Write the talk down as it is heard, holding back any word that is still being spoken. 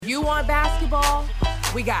You want basketball?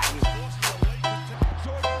 We got you.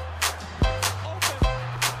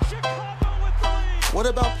 What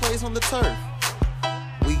about plays on the turf?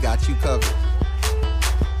 We got you covered.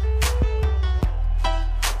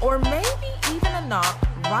 Or maybe even a knock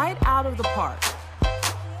right out of the park.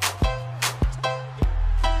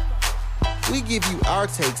 We give you our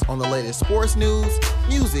takes on the latest sports news,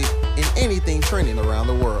 music, and anything trending around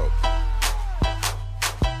the world.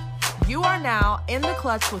 You are now in the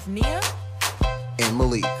clutch with Nia And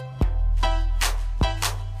Malik.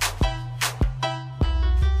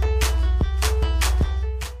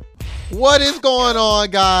 What is going on,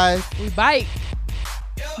 guys? We bite.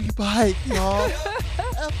 We bite, y'all.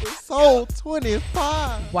 Episode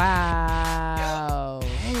 25. Wow.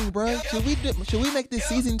 Hey, bro, should we make this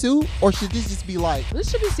season 2, or should this just be like?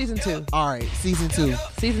 This should be season 2. All right, season 2.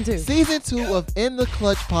 Season 2. Season 2 of In the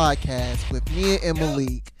Clutch podcast with Nia and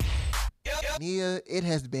Malik. Nia, it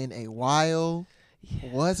has been a while. Yeah.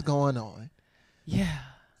 What's going on? Yeah.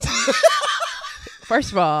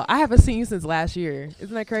 First of all, I haven't seen you since last year.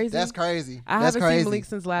 Isn't that crazy? That's crazy. I That's haven't crazy. seen Malik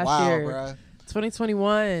since last wow, year. Bruh.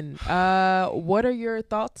 2021. What are your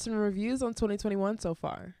thoughts and reviews on 2021 so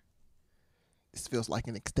far? This feels like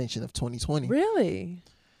an extension of 2020. Really?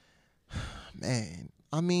 Man,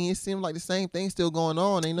 I mean, it seemed like the same thing still going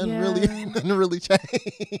on. Ain't nothing Yeah. nothing really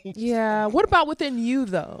changed. Yeah. What about within you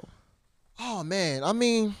though? Oh man, I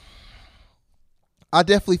mean, I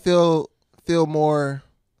definitely feel more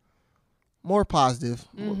positive.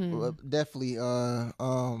 Mhm. Definitely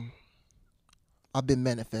I've been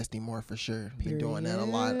manifesting more for sure. Been doing that a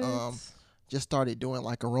lot. Period. Just started doing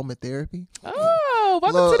like aromatherapy. Oh,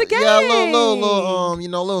 welcome to the game. Yeah,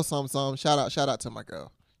 little something. Shout out to my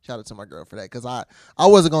girl. Shout out to my girl for that, because I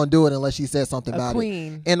wasn't gonna do it unless she said something about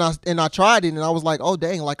queen. it. And I tried it, and I was like, oh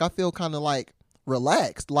dang, like I feel kind of like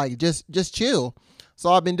relaxed, like just chill.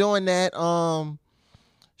 So I've been doing that.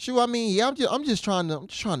 Shoot, I mean, yeah, I'm just trying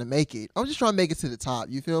to make it. I'm just trying to make it to the top.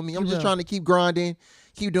 You feel me? I'm just trying to keep grinding,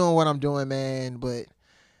 keep doing what I'm doing, man. But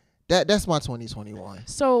that's my 2021.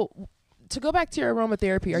 So to go back to your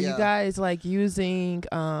aromatherapy, are you Yeah. guys like using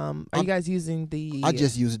you guys using the I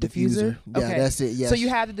just use a diffuser. Yeah, Okay. that's it. Yeah. So you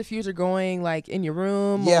have the diffuser going like in your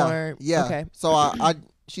room Yeah, or yeah. okay. So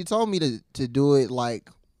she told me to do it like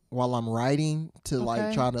while I'm writing, to like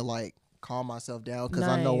Okay. try to like calm myself down, because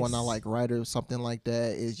I know when I Nice. like write or something like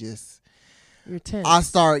that, it's just You're tense. I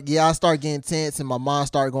start getting tense and my mind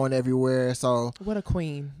start going everywhere. So What a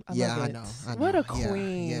queen. I yeah, love I it. know. What a Yeah,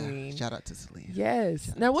 queen. Yeah. Shout out to Celine. Yes.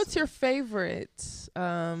 Shout Now out what's to your favorite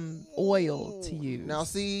oil to use? Now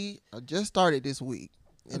see, I just started this week,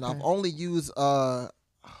 and Okay. I've only used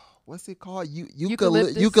what's it called?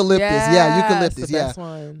 Eucalyptus. Eucalyptus. Yeah, Yes, eucalyptus. the Yeah. best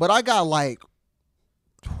one. But I got like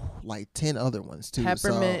 10 other ones too.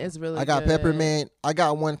 Peppermint so is really I got good. peppermint. I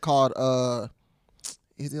got one called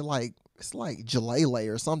is it like, it's like Jalele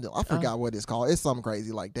or something. I forgot what it's called. It's something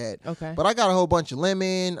crazy like that. Okay. But I got a whole bunch of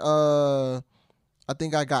lemon. I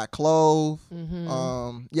think I got clove.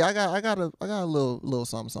 Mm-hmm. Yeah, I got a little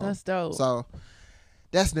something. That's dope. So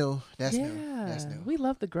that's new. That's yeah. new. That's new. We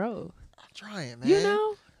love the growth. I'm trying, man. You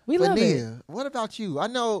know? We But love Nia, it. what about you? I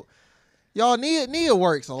know, y'all, Nia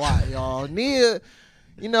works a lot, y'all. Nia,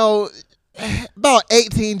 you know, about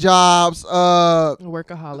 18 jobs.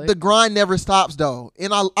 Workaholic. The grind never stops, though.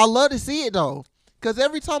 And I love to see it, though. Because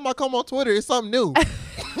every time I come on Twitter, it's something new.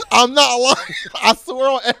 I'm not lying. I swear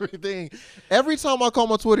on everything. Every time I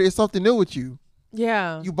come on Twitter, it's something new with you.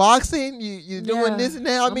 yeah. You boxing, you doing Yeah. this and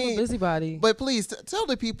that. I I'm mean, a busybody. but please tell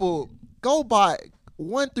the people, go by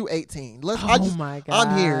 1 through 18. Oh my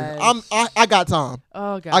I'm here. gosh. I got time.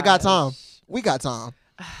 Oh god. I got time. We got time.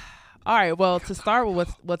 All right. Well, to start with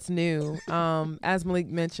what's new, as Malik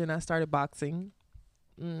mentioned, I started boxing.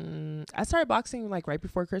 I started boxing like right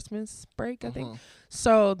before Christmas break, I think.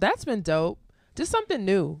 So that's been dope. Just something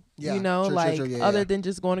new, Yeah, you know, true, yeah, other yeah. than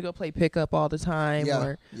just going to go play pickup all the time Yeah,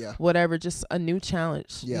 or yeah. whatever. Just a new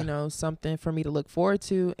challenge, Yeah. you know, something for me to look forward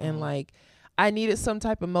to. And like, I needed some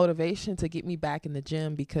type of motivation to get me back in the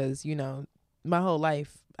gym because, you know, my whole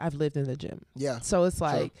life I've lived in the gym. Yeah. So it's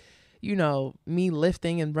like, you know, me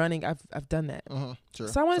lifting and running, I've done that. Sure.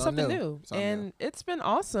 So I wanted something new. Something And new. it's been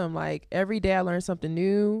awesome. Like every day I learned something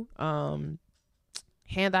new.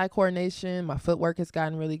 Hand-eye coordination, my footwork has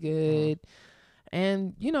gotten really good.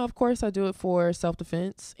 And, you know, of course I do it for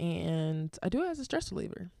self-defense and I do it as a stress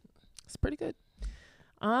reliever. It's pretty good.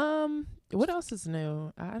 What else is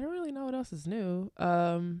new? I don't really know what else is new.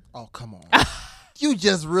 Oh, come on. You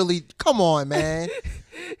just really, come on, man.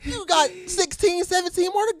 You got 16, 17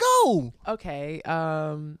 more to go. Okay.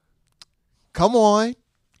 Come on.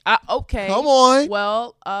 Okay. Come on.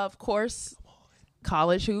 Well, of course,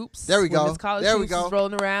 college hoops. There we go. Women's college There we hoops go. is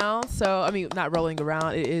rolling around. So, I mean, not rolling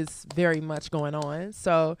around. It is very much going on.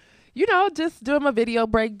 So, just doing my video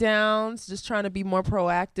breakdowns, just trying to be more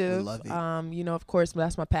proactive. Love it. Of course,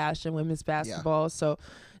 that's my passion, women's basketball. So,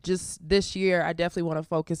 just this year, I definitely want to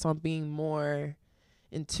focus on being more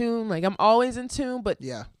in tune. Like, I'm always in tune, but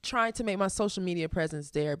trying to make my social media presence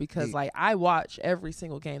there because, like, I watch every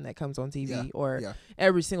single game that comes on TV or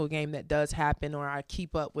every single game that does happen, or I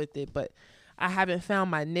keep up with it. But I haven't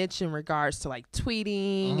found my niche in regards to, like,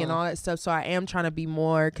 tweeting and all that stuff. So I am trying to be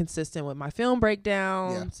more consistent with my film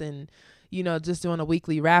breakdowns and, just doing a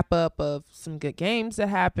weekly wrap up of some good games that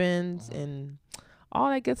happened and all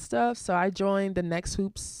that good stuff. So I joined the Next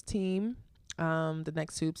Hoops team. The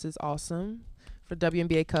Next Hoops is awesome for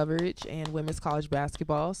WNBA coverage and women's college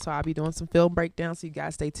basketball. So I'll be doing some film breakdowns. So you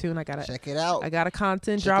guys stay tuned. Check it out. I got a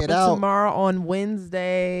content dropping tomorrow on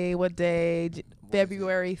Wednesday. What day?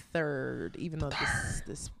 February 3rd. Even though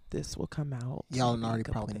this will come out. Y'all already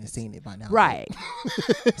probably seen it by now. Right.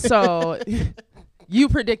 So you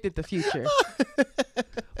predicted the future.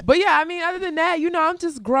 But yeah, I mean, other than that, I'm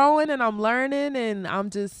just growing and I'm learning and I'm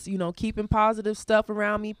just, keeping positive stuff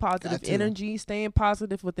around me, positive energy, staying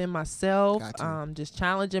positive within myself, just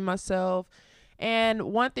challenging myself. And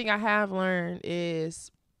one thing I have learned is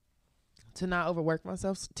to not overwork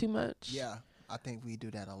myself too much. Yeah, I think we do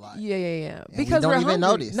that a lot. Yeah. And because we don't we're even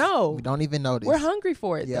hungry. notice. No. We don't even notice. We're hungry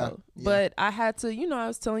for it, though. Yeah. But I had to, I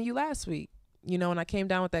was telling you last week, when I came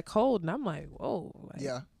down with that cold and I'm like, whoa. Like,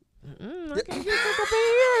 I can't get sick up in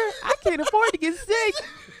here. I can't afford to get sick.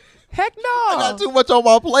 Heck no. I got too much on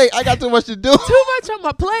my plate. I got too much to do. Too much on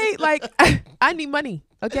my plate. Like, I need money.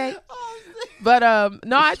 Okay. But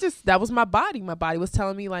no, that was my body. My body was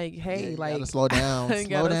telling me like, hey, like, gotta slow down.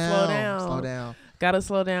 Slow down. Gotta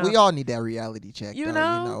slow down. We all need that reality check. You though.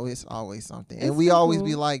 know? It's always something. And we always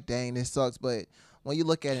be like, dang, this sucks. But when you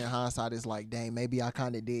look at it in hindsight, it's like, dang, maybe I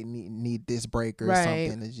kind of did need this break or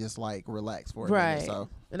something to just like relax for a minute. So.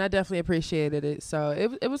 And I definitely appreciated it. So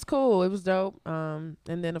it was cool. It was dope. And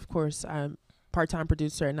then, of course, I'm part-time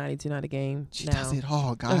producer at 92.9 The Game. She now. does it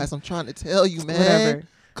all, guys. I'm trying to tell you, man. Whatever.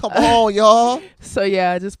 Come on, y'all. So,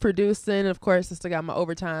 yeah, just producing. Of course, I still got my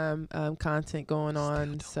overtime content going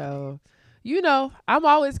on. So, I'm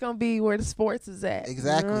always going to be where the sports is at.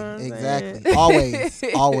 Exactly.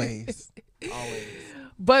 Always.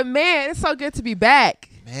 But, man, it's so good to be back.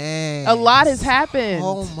 Man. A lot has happened.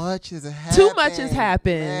 So much has happened. Too much has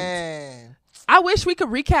happened. Man. I wish we could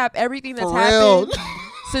recap everything that's happened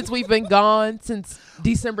since we've been gone since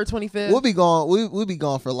December 25th. We'll be gone. We'll be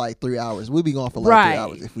gone for like 3 hours. We'll be gone for like 3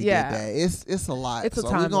 hours if we did that. It's a lot. It's a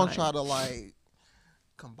so we're gonna try to like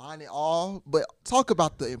combine it all, but talk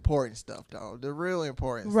about the important stuff though. The real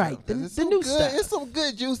important stuff. The new stuff. It's some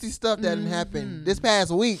good juicy stuff that happened this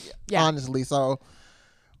past week. Honestly, so.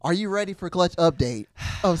 Are you ready for Clutch Update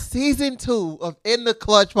of Season 2 of In the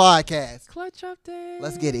Clutch Podcast? Clutch Update.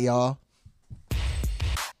 Let's get it, y'all.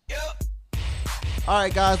 All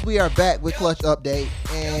right, guys, we are back with Clutch Update,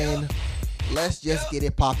 and let's just get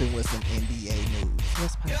it popping with some NBA news.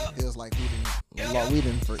 Let's pop it. Feels like we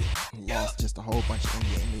lost just a whole bunch of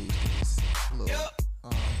NBA news to this little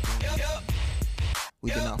thing.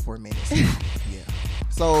 We've been out for a minute. Yeah.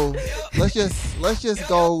 So let's just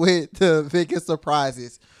go with the biggest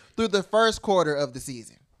surprises through the first quarter of the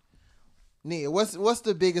season. Nia, what's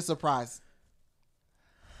the biggest surprise?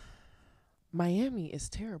 Miami is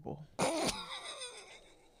terrible.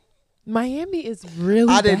 Miami is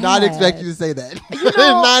really I did not expect you to say that. I did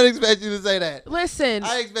not expect you to say that. Listen.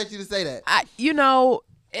 I expect you to say that.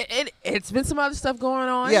 It's been some other stuff going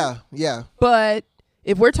on. Yeah. But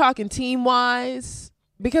if we're talking team-wise,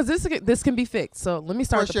 because this can be fixed. So let me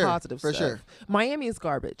start with the positive stuff. For sure. Miami is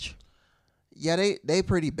garbage. Yeah, they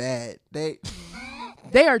pretty bad. They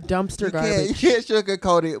are dumpster garbage. You can't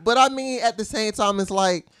sugarcoat it. But I mean, at the same time, it's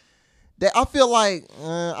like I feel like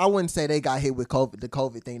I wouldn't say they got hit with the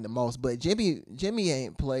COVID thing the most, but Jimmy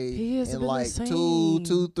ain't played in like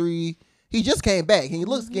 2-3. He just came back. He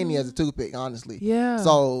looks skinny as a toothpick, honestly. Yeah.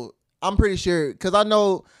 So I'm pretty sure, because I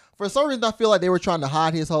know for some reason I feel like they were trying to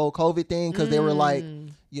hide his whole COVID thing because they were like,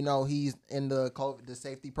 he's in the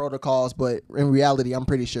safety protocols, but in reality, I'm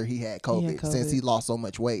pretty sure he had COVID since he lost so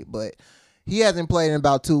much weight. But he hasn't played in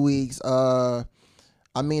about 2 weeks. I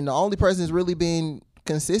mean, the only person that's really been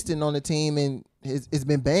consistent on the team and it's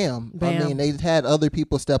been Bam. I mean, they've had other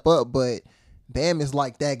people step up, but Bam is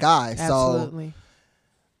like that guy. Absolutely. So,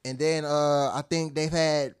 and then I think they've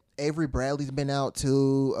had Avery Bradley's been out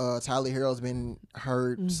too. Tyler Herro's been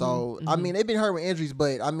hurt. So I mean, they've been hurt with injuries,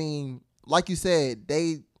 but I mean, like you said,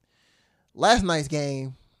 last night's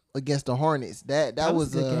game, against the Hornets. That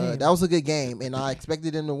was a good game. that was a good game, and I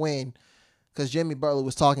expected them to win because Jimmy Butler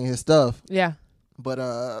was talking his stuff. Yeah. But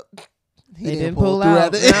he They didn't didn't pull through out.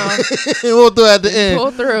 at the end. He pulled through at the end.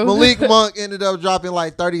 Pull through. Malik Monk ended up dropping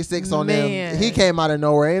like 36 on them. Man. He came out of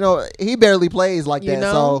nowhere. He barely plays like You that.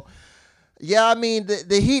 know? So yeah, I mean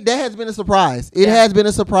the Heat, that has been a surprise. It Yeah. has been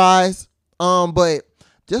a surprise. But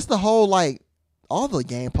just the whole like all the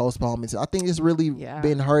game postponements, I think it's really Yeah.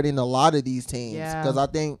 been hurting a lot of these teams Yeah. because I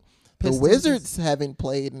think Pistons the Wizards hadn't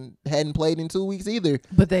played in 2 weeks either.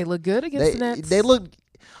 But they look good against the Nets. They look,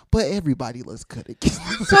 but everybody looks good against.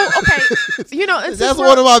 So, okay. You know, and That's since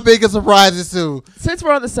one of my biggest surprises too. since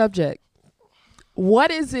we're on the subject,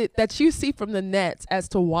 what is it that you see from the Nets as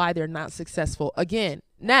to why they're not successful? Again,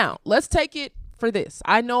 now let's take it for this.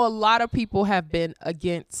 I know a lot of people have been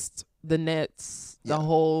against the Nets, Yeah. the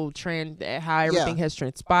whole trend, how everything has Yeah,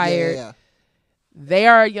 transpired. yeah. They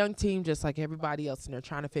are a young team just like everybody else, and they're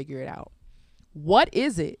trying to figure it out. What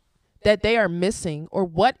is it that they are missing, or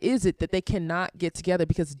what is it that they cannot get together?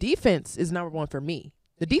 Because defense is number one for me.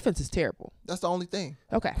 The defense is terrible. That's the only thing.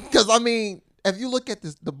 Okay. Because I mean, if you look at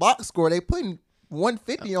the box score, they putting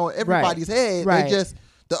 150 on everybody's head. Right. They just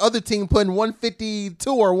the other team putting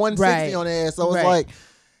 152 or 160 Right. on their head. So it's Right. like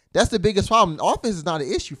that's the biggest problem. Offense is not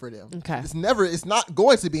an issue for them. Okay. It's not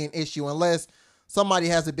going to be an issue unless somebody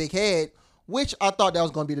has a big head, which I thought that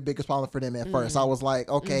was going to be the biggest problem for them at first. I was like,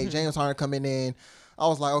 okay, James Harden coming in. I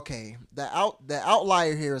was like, okay, the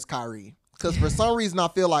outlier here is Kyrie. Because for some reason I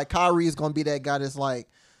feel like Kyrie is going to be that guy that's like,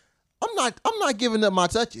 I'm not giving up my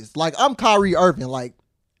touches. Like I'm Kyrie Irving. Like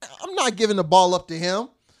I'm not giving the ball up to him.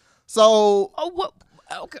 So Oh, what?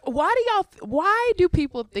 Okay. Why do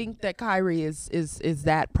people think that Kyrie is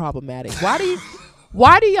that problematic?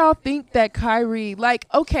 Why do y'all think that Kyrie, like,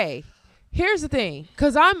 okay, here's the thing,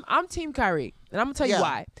 because I'm team Kyrie, and I'm gonna tell you Yeah.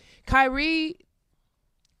 why. Kyrie,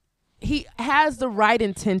 he has the right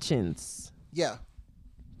intentions, yeah,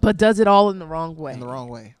 but does it all in the wrong way. in the wrong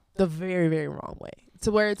way. The very, very wrong way.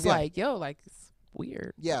 To where it's Yeah. like, yo, like, it's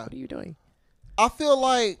weird. Yeah. What are you doing? I feel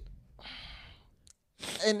like,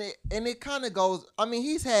 and it kind of goes. I mean,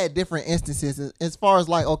 he's had different instances as far as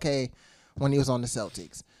like, okay, when he was on the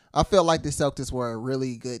Celtics, I felt like the Celtics were a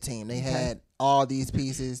really good team. They had all these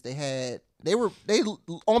pieces. They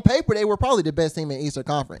on paper they were probably the best team in the Eastern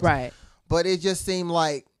Conference. Right. But it just seemed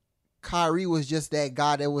like Kyrie was just that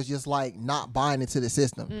guy that was just like not buying into the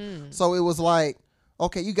system. So it was like,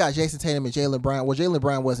 okay, you got Jason Tatum and Jaylen Brown. Well, Jaylen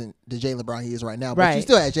Brown wasn't the Jaylen Brown he is right now, but you Right.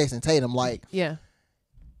 still had Jason Tatum. Like Yeah.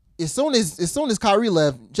 as soon as Kyrie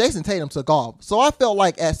left, Jason Tatum took off. So I felt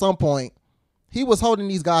like at some point he was holding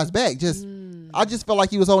these guys back. I just felt like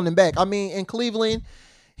he was holding them back. I mean, in Cleveland,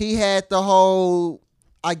 he had the whole.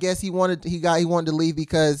 I guess he wanted to leave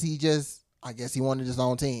because I guess he wanted his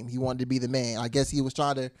own team. He wanted to be the man. I guess he was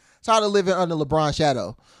trying to live in under LeBron's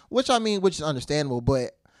shadow, which is understandable.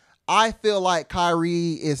 But I feel like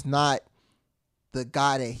Kyrie is not the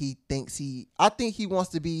guy that he thinks I think he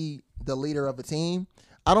wants to be the leader of a team.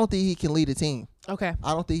 I don't think he can lead a team. Okay.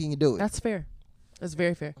 I don't think he can do it. That's fair. That's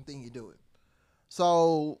very fair. I don't think he can do it.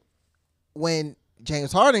 So when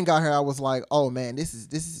James Harden got here, I was like, oh man, this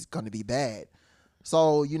is going to be bad.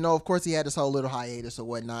 So, of course he had this whole little hiatus or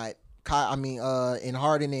whatnot. And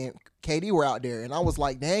Harden and KD were out there. And I was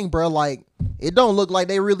like, dang, bro, like, it don't look like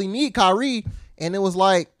they really need Kyrie. And it was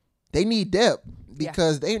like, they need depth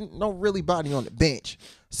because they don't really body on the bench.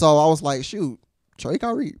 So I was like, shoot, trade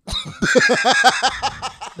Kyrie.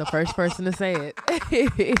 The first person to say it.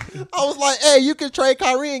 I was like, hey, you can trade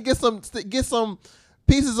Kyrie and get some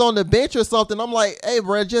pieces on the bench or something. I'm like, hey,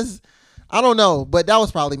 bro, I don't know. But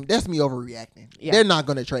that's me overreacting. Yeah. They're not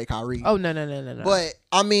going to trade Kyrie. Oh, no. But,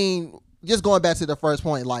 I mean, just going back to the first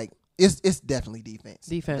point, like, it's definitely defense.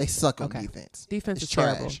 Defense. They suck on Okay. defense. Defense It's is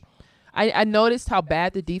terrible. trash. I noticed how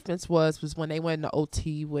bad the defense was when they went into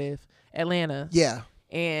OT with Atlanta. Yeah.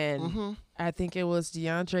 And I think it was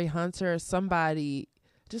DeAndre Hunter or somebody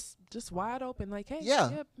just wide open, like, hey. Yeah.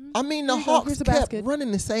 mm, I mean, the here you go. Hawks Here's the kept basket.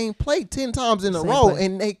 running the same play 10 times in a Same row, play.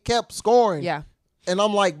 and they kept scoring. Yeah. And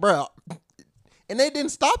I'm like, bro, and they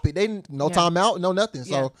didn't stop it. They didn't, no Yeah. timeout, no nothing.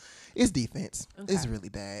 Yeah. So it's defense. Okay. It's really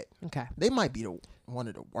bad. Okay. They might be one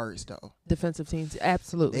of the worst though. Defensive teams.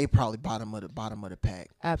 Absolutely. They probably bottom of the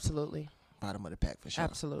pack. Absolutely. Bottom of the pack for sure.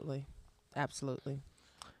 Absolutely. Absolutely.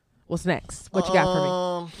 What's next? What you got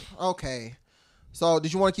for me? Okay. So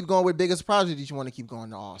did you want to keep going with biggest surprise, or did you want to keep going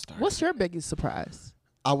to All-Star? What's your biggest surprise?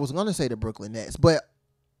 I was gonna say the Brooklyn Nets, but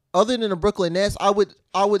other than the Brooklyn Nets, I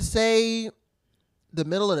would say the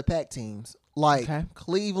middle of the pack teams like Okay.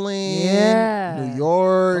 Cleveland, Yeah. New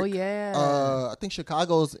York. Oh, yeah. I think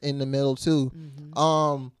Chicago's in the middle too.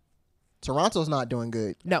 Mhm. Toronto's not doing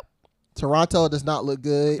good. No, Toronto does not look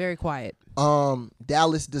good. very quiet.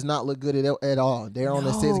 Dallas does not look good at all. They're on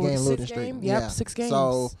a 6-game losing streak. Yep, Yeah. 6 games.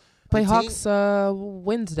 So play the Hawks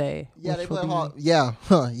Wednesday. yeah, they which will play be Hawks.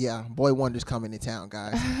 Yeah, yeah. Boy Wonder's coming to town,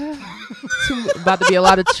 guys. about to be a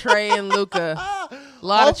lot of Trey and Luca. A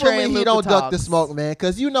lot of Trey Hopefully and he Luka don't duck the talks. smoke, man.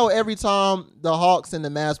 Because every time the Hawks and the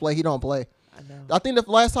Mavs play, he don't play. I know. I think the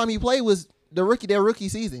last time he played was their rookie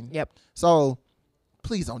season. Yep. So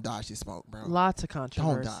please don't dodge this smoke, bro. Lots of Don't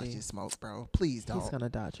controversy. dodge this smoke, bro. Please don't. He's gonna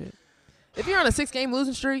dodge it. If you're on a 6-game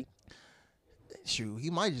losing streak, Shoot, he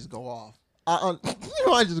might just go off. He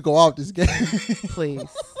might just go off this game. please,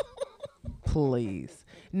 please.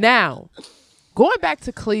 Now, going back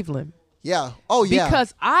to Cleveland. Yeah. Oh yeah.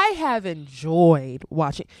 Because I have enjoyed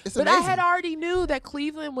watching. It's but I amazing. had already knew that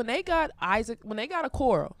Cleveland, when they got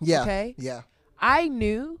Okoro, Yeah. okay, Yeah. I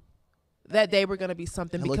knew that they were going to be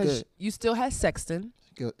something They look because good. you still had Sexton.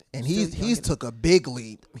 Good. And Still he's young. took a big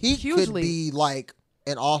leap. He Huge could leap. be like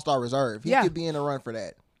an all-star reserve. He Yeah. could be in a run for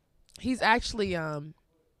that. He's actually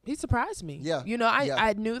he surprised me. Yeah. You know, I Yeah.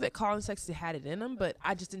 I knew that Colin Sexton had it in him, but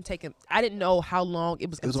I just didn't take him. I didn't know how long it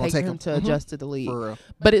was going to gonna take take him him. to Mhm. adjust to the league. For real.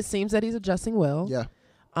 But it seems that he's adjusting well. Yeah.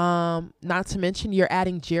 Not to mention you're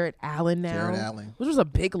adding Jared Allen now, Jared Allen. which was a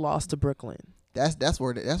big loss to Brooklyn. That's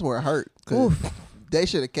where it hurt. 'Cause they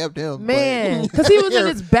should have kept him. Man, but- because he was in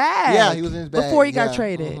his bag. Yeah, he was in his bag before he got yeah.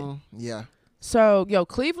 traded. Mhm. Yeah. So,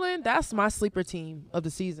 Cleveland, that's my sleeper team of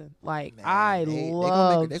the season. Like, Man, I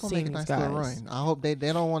love they gonna seeing make a these nice guys. little run. I hope they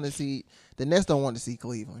don't want to see the Nets. Don't want to see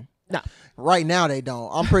Cleveland. No. Right now they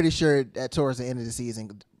don't. I'm pretty sure that towards the end of the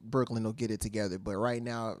season, Brooklyn will get it together. But right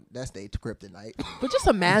now, that's their kryptonite. But just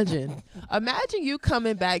imagine you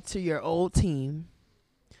coming back to your old team,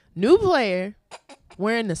 new player,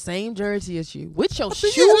 wearing the same jersey as you, with your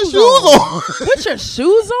shoes on. With your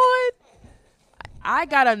shoes on. I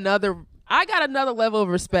got another level of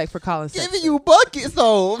respect for Colin Sexton. Giving you buckets,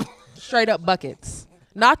 though. Straight up buckets,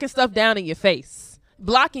 knocking stuff down in your face,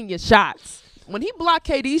 blocking your shots. When he blocked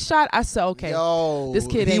KD's shot, I said, okay, Yo, this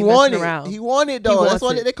kid he ain't won messing it. around. He won it He though. That's wants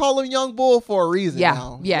why it. they call him Young Bull for a reason. Yeah,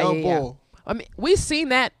 now. yeah, Young yeah. Bull. I mean, we've seen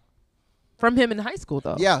that from him in high school,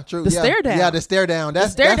 though. Yeah, true. The yeah. stare down. Yeah, the stare down.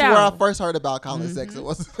 That's stare where I down. first heard about Colin Sexton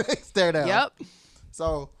was stare down. Yep.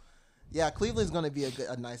 So, yeah, Cleveland's going to be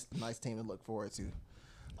a nice team to look forward to.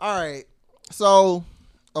 All right. So,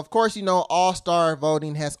 of course, All-Star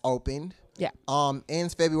voting has opened. Yeah.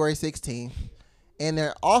 Ends February 16th. And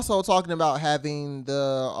they're also talking about having the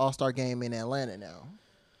All-Star game in Atlanta now.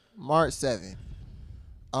 March 7th.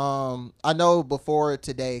 I know before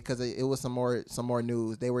today, because it was some more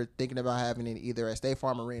news, they were thinking about having it either at State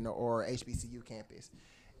Farm Arena or HBCU campus.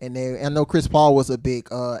 And I know Chris Paul was a big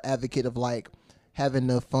advocate of like having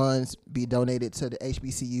the funds be donated to the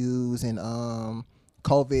HBCUs and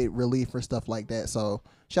COVID relief or stuff like that. So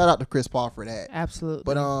shout out to Chris Paul for that. Absolutely.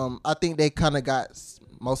 But I think they kind of got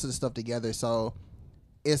most of the stuff together. So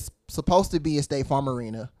it's supposed to be at State Farm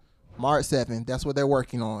Arena, March 7th. That's what they're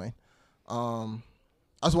working on.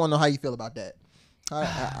 I just want to know how you feel about that.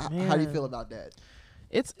 How do you Man. feel about that?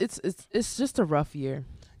 It's just a rough year.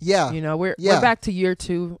 Yeah. We're back to year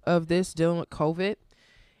 2 of this, dealing with COVID.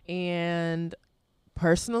 And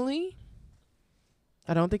personally,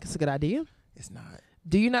 I don't think it's a good idea. It's not.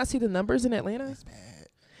 Do you not see the numbers in Atlanta? It's bad.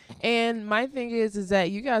 And my thing is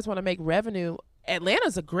that you guys want to make revenue.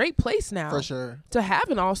 Atlanta's a great place now For sure. to have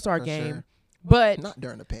an all-star For game. sure. But Not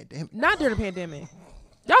during the pandemic. not during the pandemic.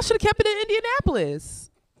 Y'all should have kept it in Indianapolis.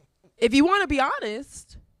 If you want to be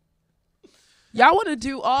honest, y'all want to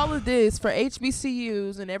do all of this for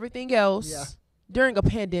HBCUs and everything else during a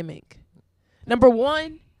pandemic. Number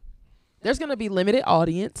one, there's going to be limited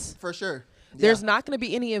audience. For sure. There's not going to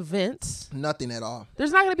be any events. nothing at all.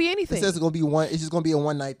 There's not going to be It anything. says it's gonna be one. It's just gonna be a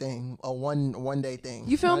one night thing, a one day thing.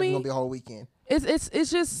 You feel Not even me? Gonna be a whole weekend.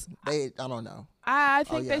 It's just I don't know. I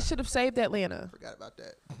think yeah. they should have saved Atlanta. Forgot about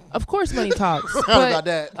that. Of course, money talks. Forgot but about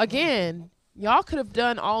that. again, y'all could have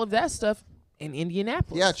done all of that stuff in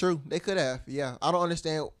Indianapolis. Yeah, true. They could have. Yeah, I don't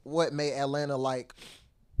understand what made Atlanta like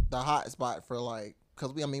the hot spot for like.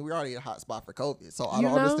 Because we already a hot spot for COVID, so I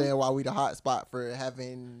don't understand why we the hot spot for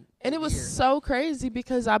having. And it was so crazy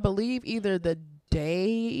because I believe either the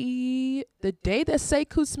day that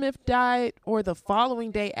Sekou Smith died or the following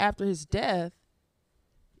day after his death,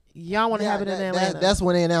 y'all want to have it in Atlanta. That's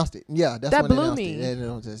when they announced it. Yeah, that's That when they blew announced me. it.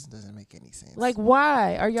 It just doesn't make any sense. Like,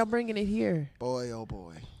 why are y'all bringing it here? boy, oh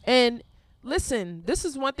boy. And listen, this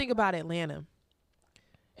is one thing about Atlanta.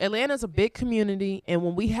 Atlanta's a big community, and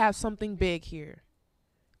when we have something big here,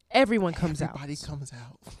 everyone comes Everybody out. comes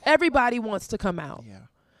out. Everybody wants to come out. Yeah.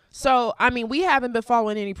 So, we haven't been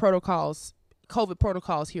following any protocols COVID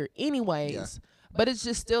protocols here anyways. Yeah. But it's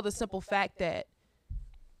just still the simple fact that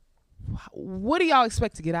what do y'all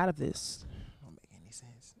expect to get out of this? Don't make any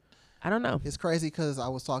sense. I don't know. It's crazy because I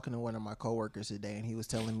was talking to one of my coworkers today, and he was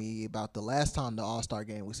telling me about the last time the All-Star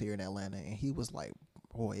game was here in Atlanta, and he was like,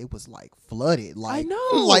 boy, it was like flooded. Like, I know.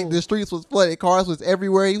 Like the streets was flooded. Cars was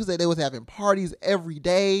everywhere. He said they was having parties every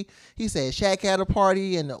day. He said Shaq had a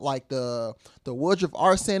party and like the Woodruff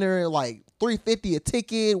Art Center, like $350 a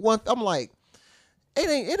ticket. I'm like, it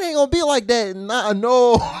ain't gonna be like that. Not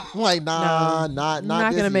Not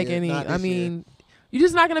this gonna make year. any. Not I this year. mean, you're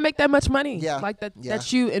just not gonna make that much money. Yeah. Like that Yeah.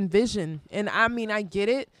 that you envision. And I mean, I get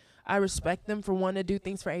it. I respect them for wanting to do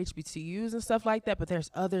things for HBCUs and stuff like that, but there's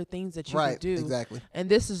other things that you Right, can do. exactly. And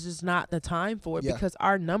this is just not the time for it Yeah. because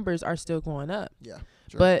our numbers are still going up. Yeah,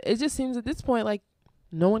 true. But it just seems at this point like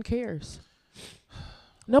no one cares.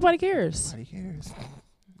 Nobody cares. Nobody cares.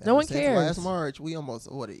 No one Since cares. Last March, we almost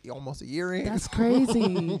a year in. That's crazy.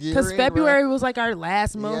 Year Because in, February was like our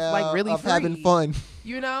last month, Yeah, like really of free. having fun.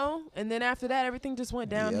 You know? And then after that, everything just went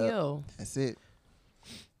downhill. That's it.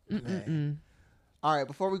 Mm-mm-mm. All right,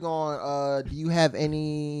 before we go on, do you have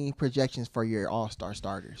any projections for your All-Star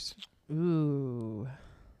starters? Ooh.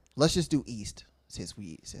 Let's just do East since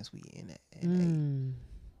we in that.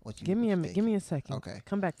 What you Give me think? a second. Okay.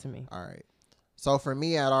 Come back to me. All right. So for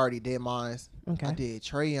me, I already did mine. Okay. I did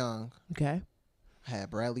Trae Young. Okay. I had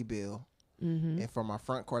Bradley Beal. Mm-hmm. And for my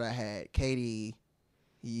front court, I had KD,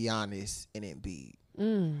 Giannis, and Embiid.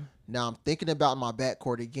 Mm. Now I'm thinking about my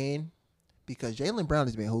backcourt again because Jaylen Brown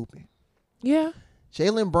has been hooping. Yeah.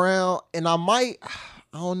 Jaylen Brown, and I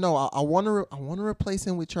don't know. I want to replace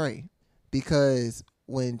him with Trae because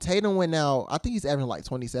when Tatum went out, I think he's averaging like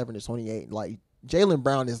 27 or 28. Like Jaylen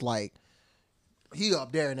Brown is like he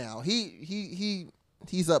up there now.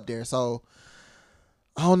 He's up there. So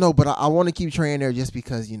I don't know, but I want to keep Trae in there just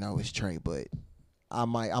because it's Trae. But I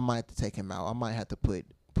might have to take him out. I might have to put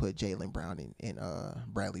Jaylen Brown and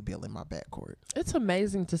Bradley Beal in my backcourt. It's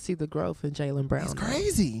amazing to see the growth in Jaylen Brown. It's though.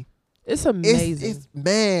 crazy. It's amazing. It's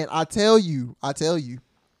man, I tell you.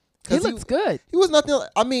 He looks good. He was nothing.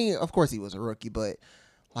 I mean, of course he was a rookie, but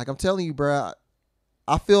like I'm telling you, bro,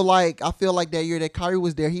 I feel like that year that Kyrie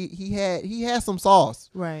was there, he had some sauce,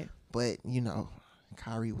 Right. but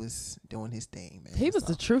Kyrie was doing his thing, man. He was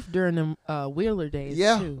the truth during them Wheeler days.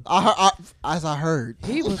 yeah. Too. As I heard,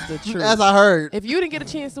 He was the truth. as I heard, If you didn't get a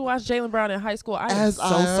chance to watch Jaylen Brown in high school, I am as so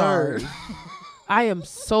I heard. sorry. I am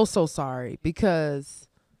so sorry because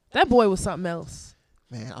that boy was something else.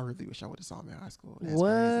 Man, I really wish I would have saw him in high school. That's What?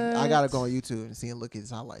 crazy. I gotta go on YouTube and see and look at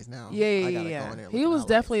his highlights now. I Yeah. gotta go in there and look He at was highlights.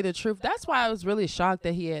 definitely the truth. That's why I was really shocked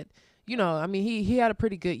that he had, he had a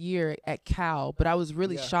pretty good year at Cal, but I was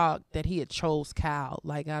really Yeah. shocked that he had chose Cal,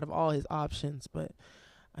 like out of all his options. But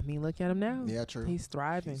I mean, look at him now. Yeah, true. He's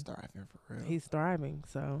thriving. He's thriving for real. He's thriving.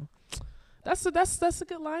 So that's a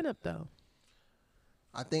good lineup though.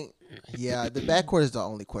 I think, yeah, the backcourt is the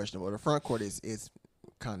only questionable. The front court is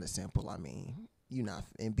kind of simple. I mean,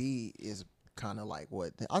 Embiid is kind of like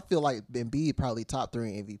what I feel like Embiid probably top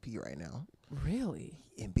 3 in MVP right now. Really?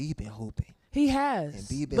 Embiid been hooping. He has.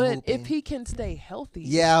 Embiid been But hooping. if he can stay healthy.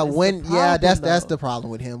 Yeah, that's that's the the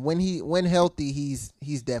problem with him. When healthy, he's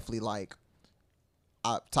definitely like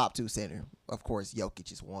top 2 center. Of course,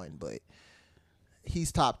 Jokic is 1, but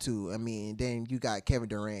he's top 2. I mean, then you got Kevin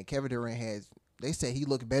Durant. Kevin Durant has. They said he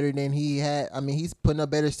looked better than he had. I mean, he's putting up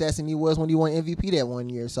better stats than he was when he won MVP that one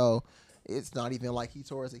year. So it's not even like he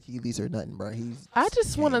tore his Achilles or nothing, bro. I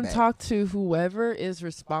just want to back. talk to whoever is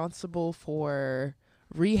responsible for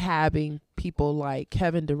rehabbing people like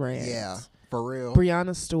Kevin Durant. Yeah, for real.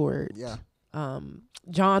 Breanna Stewart. Yeah,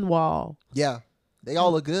 John Wall. yeah. They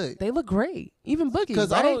all look good. They look great. Even Boogie,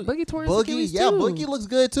 'Cause right? I don't- Boogie tore his Boogie, Achilles yeah, too. Boogie looks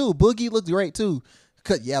good too. Boogie looks great too.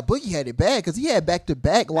 Boogie had it bad because he had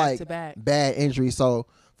back-to-back like Back-to-back. bad injuries. So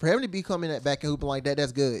for him to be coming back and hooping like that,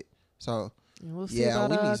 that's good. So And we'll see yeah,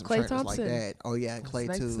 about we need some Klay trainers Thompson. like that. Oh yeah, and Clay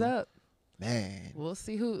Next too. up. Man, We'll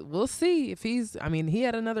see if he's. I mean, he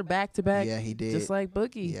had another back-to-back. yeah, he did. Just like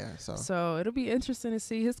Boogie. yeah, So it'll be interesting to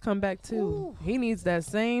see his comeback too. He needs that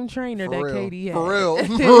same trainer for that real, KD had. for real,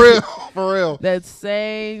 for real, for real. That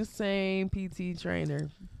same PT trainer.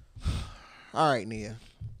 All right, Nia,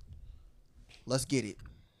 let's get it.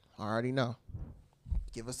 I already know.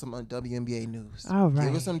 Give us some WNBA news. All Give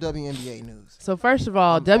right. us some WNBA news. So first of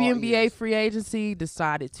all, I'm all WNBA ears. free agency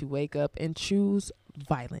decided to wake up and choose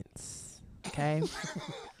violence. Okay.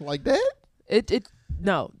 Like that?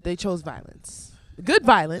 No, they chose violence. Good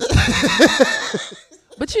violence.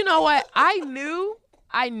 But you know what? I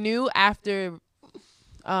knew after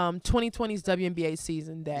 2020's WNBA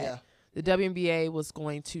season that Yeah. the WNBA was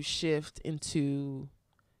going to shift into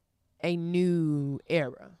a new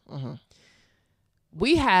era. Mm-hmm.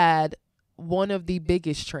 We had one of the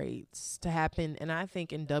biggest trades to happen, and I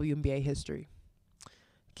think in WNBA history.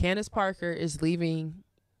 Candace Parker has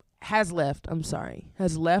left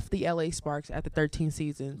the LA Sparks after 13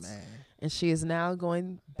 seasons. Man, And she is now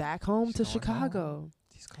going back home to Chicago.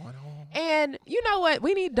 she's going home. And you know what?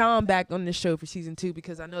 We need Dom back on the show for season 2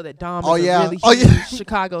 because I know that Dom Oh, is yeah. a really Oh, huge yeah.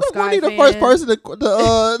 Chicago We Sky need the fan. first person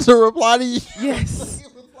to reply to you. Yes.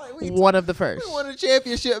 Like, we One of the first. won a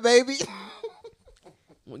championship, baby.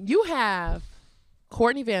 You have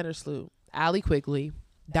Courtney Vandersloot, Allie Quigley,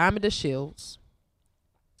 Diamond Shields,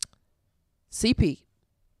 CP.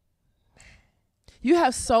 You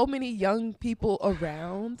have so many young people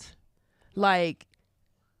around. Like,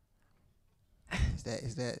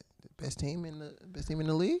 Is that the best team in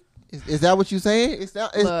the league? Is that what you're saying?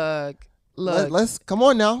 look. Let's come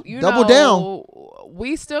on now. You Double know, down.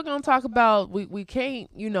 We still gonna talk about. We can't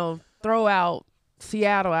throw out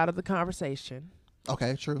Seattle out of the conversation.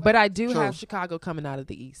 Okay, true. But I do True. have Chicago coming out of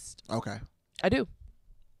the East. Okay. I do.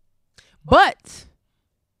 But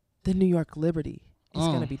the New York Liberty is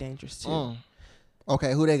going to be dangerous too.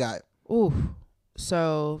 Okay, who they got? Ooh.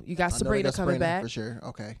 So you got I know they Sabrina got coming Sabrina back. for sure.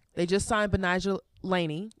 Okay. They just signed Benija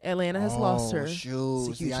Laney. Atlanta has lost her. Shoot.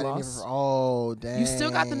 It's a huge loss. Oh, dang. You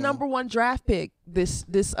still got the number 1 draft pick this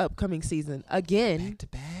upcoming season again. Back to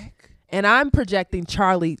back. And I'm projecting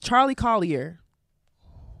Charlie Collier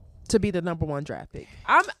to be the number 1 draft pick.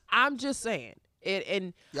 I'm just saying it,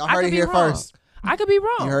 and Y'all I heard could it be here wrong. first. I could be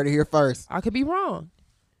wrong. You heard it here first. I could be wrong.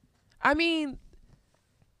 I mean,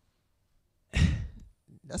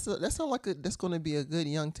 That sounds like that's going to be a good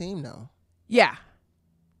young team though. yeah.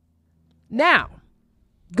 Now,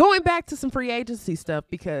 going back to some free agency stuff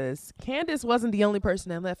because Candace wasn't the only person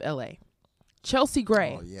that left LA. Chelsea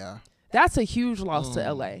Gray. Oh yeah. That's a huge loss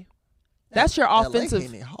to LA. That's your LA offensive.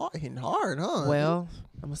 hitting hard, huh? Well,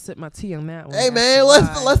 I'm gonna sip my tea on that one. Hey man,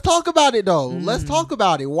 let's talk about it though. Let's talk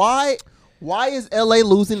about it. Why is LA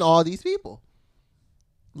losing all these people?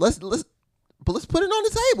 Let's put it on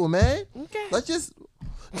the table, man. Okay. Let's just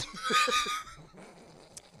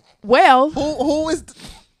Well, who's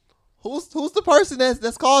the person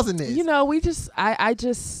that's causing this? I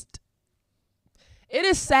just it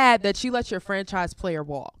is sad that you let your franchise player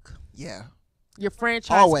walk. Yeah. Your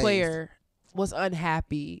franchise Always. player was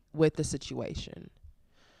unhappy with the situation.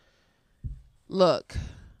 Look,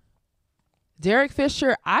 Derek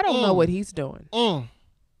Fisher, I don't know what he's doing. I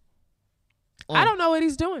don't know what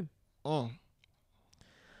he's doing.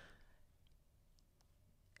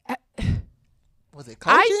 Was it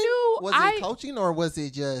coaching? Was I- it coaching or was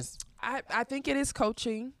it just? I think it is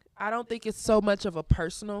coaching. I don't think it's so much of a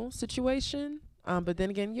personal situation. But then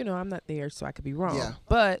again, I'm not there, so I could be wrong. Yeah.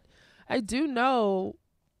 But I do know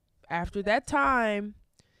after that time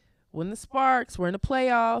when the Sparks were in the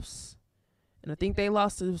playoffs, and I think they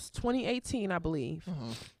lost, it was 2018, I believe.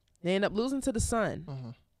 They ended up losing to the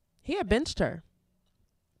Sun. He had benched her.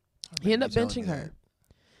 He ended up benching her.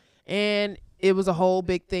 And it was a whole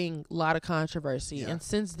big thing, a lot of controversy. Yeah. And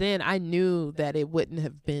since then, I knew that it wouldn't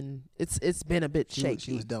have been, it's been a bit shaky.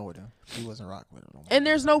 She was done with him. She wasn't rocking with him no more. And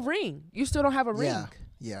there's no ring. You still don't have a ring.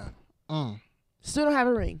 Yeah. Still don't have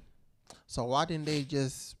a ring. So why didn't they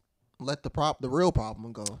just let the real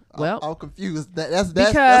problem go? Well, I'm confused. That's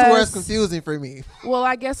where it's confusing for me. Well,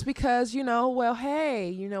 I guess because, we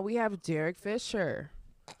have Derek Fisher.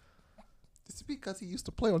 Is it because he used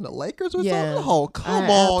to play on the Lakers or Yeah, something? Oh, come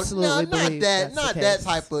I on. absolutely No, not believe that. that's the Not that case.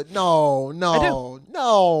 type of. No.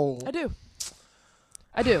 I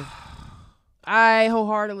do. I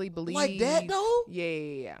wholeheartedly believe. Like that, though?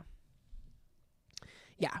 Yeah.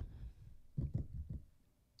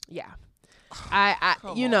 Come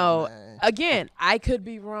on, man. Again, I could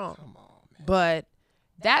be wrong. Come on, man. But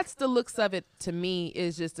that's the looks of it to me,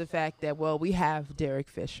 is just the fact that, well, we have Derek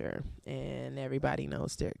Fisher, and everybody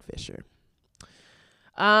knows Derek Fisher.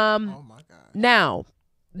 Oh my God. Now,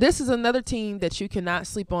 this is another team that you cannot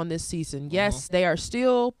sleep on this season. Yes, they are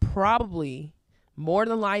still probably more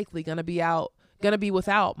than likely going to be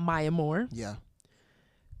without Maya Moore. Yeah.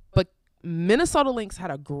 But Minnesota Lynx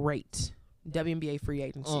had a great WNBA free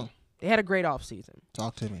agency. They had a great offseason.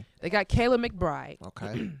 Talk to me. They got Kayla McBride,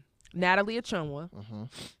 Okay. Natalie Achonwa,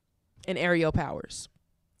 and Ariel Powers.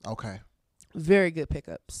 Okay. Very good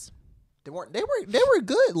pickups. They were good. They were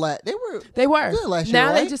good last year.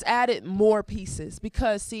 Now right? they just added more pieces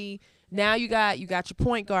because now you got your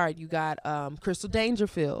point guard, you got Crystal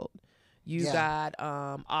Dangerfield, you got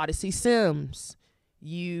Odyssey Sims,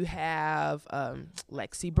 you have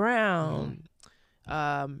Lexi Brown,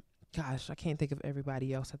 gosh, I can't think of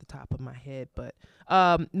everybody else at the top of my head, but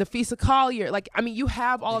Nafisa Collier. Like, I mean, you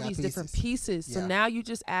have all They got these different pieces. pieces. So Yeah. now you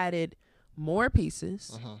just added more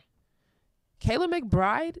pieces. Uh-huh. Kayla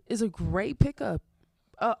McBride is a great pickup.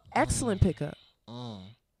 Excellent pickup.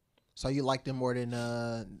 So you like them more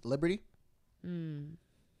than Liberty?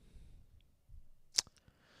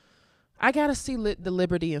 I got to see the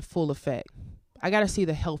Liberty in full effect. I got to see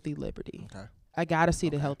the healthy Liberty. Okay. I got to see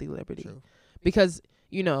the Okay. healthy Liberty. True. Because,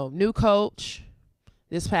 you know, new coach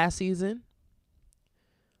this past season,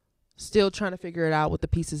 still trying to figure it out with the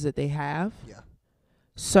pieces that they have. Yeah.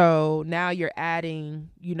 So now you're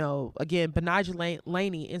adding, you know, again, Benijah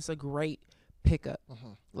Laney is a great pickup.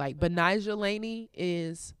 Like, Benijah Laney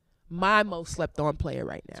is my most slept on player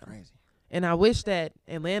right now. That's crazy. And I wish that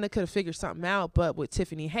Atlanta could have figured something out, but with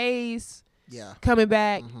Tiffany Hayes Yeah. coming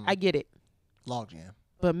back, Mhm. I get it. Logjam.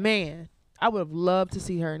 But man, I would have loved to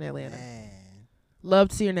see her in Atlanta. Man. Love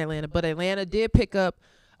to see her in Atlanta. But Atlanta did pick up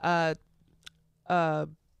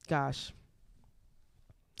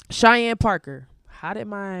Cheyenne Parker. How did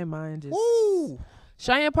my mind just Woo!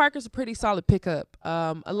 Cheyenne Parker's a pretty solid pickup.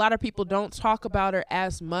 A lot of people don't talk about her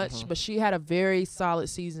as much, but she had a very solid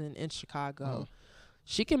season in Chicago.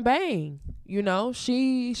 She can bang, you know.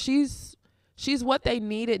 She's what they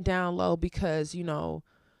needed down low because, you know,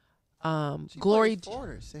 She Glory plays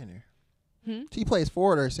forward or center. Hmm? She plays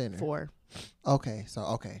forward or center. for. Okay. So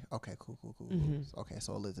okay. Cool. Mhm. Okay.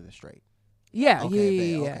 So Elizabeth Straight. Yeah,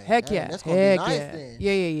 Okay, yeah. okay. Heck Dang, yeah. that's gonna be Heck nice yeah. then.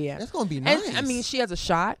 Yeah. That's gonna be nice. And I mean, she has a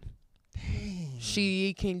shot. Dang.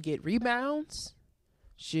 She can get rebounds.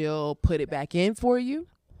 She'll put it back in for you.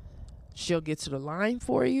 She'll get to the line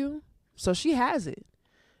for you. So she has it.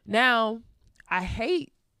 Now, I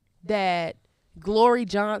hate that Glory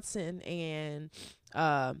Johnson and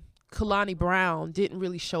Kalani Brown didn't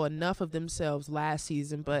really show enough of themselves last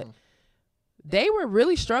season, but they were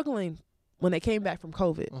really struggling when they came back from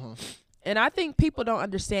COVID. And I think people don't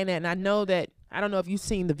understand that. And I know that, I don't know if you've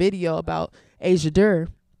seen the video about Asia Durr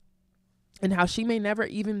and how she may never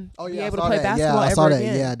even be able to play basketball I ever saw that.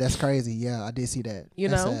 again. Yeah, that's crazy. Yeah, I did see that. You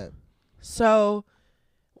That's know? sad. So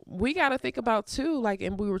we got to think about, too, like,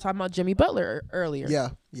 and we were talking about Jimmy Butler earlier.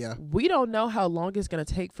 Yeah. We don't know how long it's going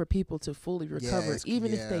to take for people to fully recover, it's-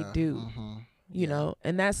 even if they do, you Yeah. know,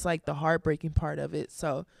 and that's like the heartbreaking part of it.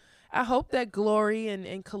 So I hope that Glory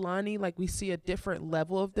and Kalani, like, we see a different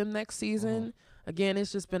level of them next season. Again,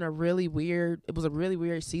 it's just been it was a really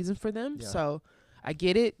weird season for them. Yeah. So I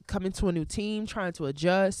get it, coming to a new team, trying to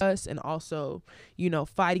adjust us, and also, you know,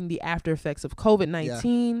 fighting the after effects of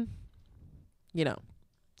COVID-19, you know.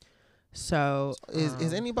 So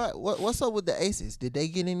Is anybody what's up with the Aces? Did they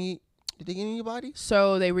get anybody?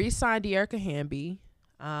 So they re-signed De'Erica Hamby.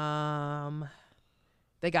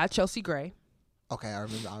 They got Chelsea Gray. Okay, I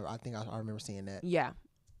remember. I think I remember seeing that. Yeah.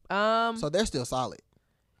 So they're still solid.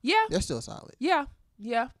 Yeah. They're still solid. Yeah.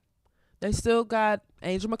 They still got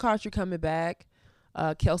Angel McCarthy coming back.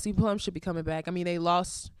 Kelsey Plum should be coming back. I mean, they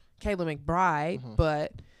lost Kayla McBride,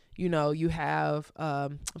 but you know, you have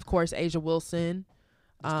of course Asia Wilson.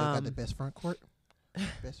 They still got the best front court.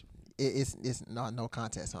 It's not no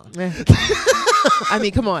contest, huh? I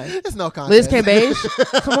mean, come on. It's no contest. Liz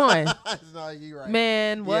Cambage, come on. No, you right.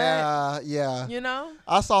 Man, what? Yeah. You know?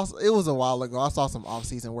 I saw it was a while ago. I saw some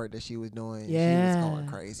off-season work that she was doing. Yeah. She was going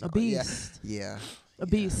crazy. A beast. Yeah. A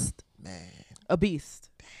beast. Man. A beast.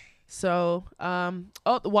 So,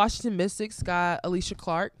 the Washington Mystics got Alicia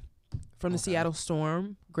Clark from the Seattle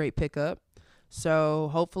Storm. Great pickup. So,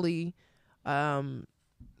 hopefully,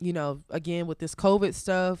 you know, again, with this COVID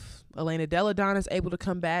stuff, Elena Deladon is able to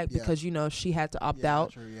come back because, you know, she had to opt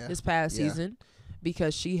out this past season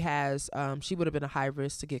because she has, she would have been a high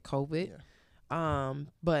risk to get COVID. Yeah.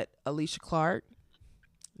 But Alicia Clark,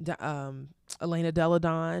 Elena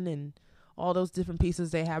Deladon, and all those different pieces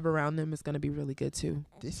they have around them is going to be really good too.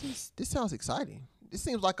 This sounds exciting. This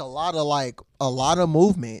seems like a lot of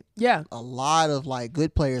movement. Yeah. A lot of like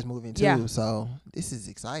good players moving too. Yeah. So this is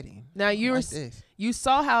exciting. Now you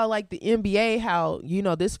saw how like the NBA, how, you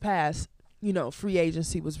know, this past, you know, free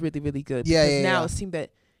agency was really, really good. Because now it seemed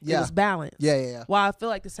that it was balanced. Yeah. Well, I feel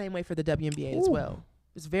like the same way for the WNBA as well.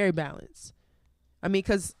 It's very balanced. I mean,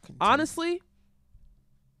 because honestly,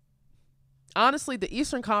 the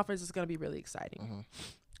Eastern Conference is going to be really exciting.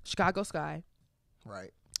 Chicago Sky.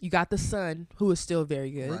 Right. You got the Sun, who is still very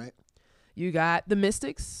good. Right. You got the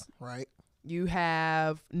Mystics. Right. You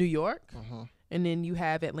have New York. And then you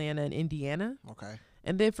have Atlanta and Indiana. Okay.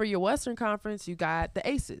 And then for your Western Conference, you got the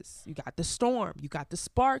Aces. You got the Storm. You got the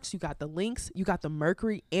Sparks. You got the Lynx. You got the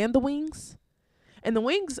Mercury and the Wings. And the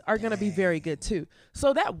Wings are going to be very good, too.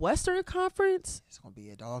 So that Western Conference. It's going to be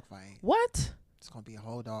a dogfight. What? It's gonna be a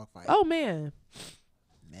whole dog fight. Oh man.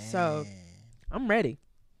 Man. So I'm ready.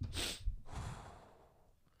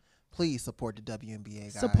 Please support the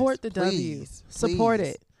WNBA, guys. Support the W. Please. Support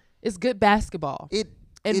it. It's good basketball. It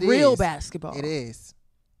real is. basketball. It is.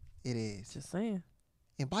 It is. Just saying.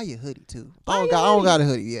 And buy your hoodie too. Buy I don't your got I don't hoodie. got a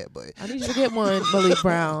hoodie yet, but I need you to get one, Malik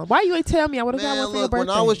Brown. Why you ain't tell me? I would have got man, one for your look, birthday.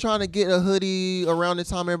 when I was trying to get a hoodie around the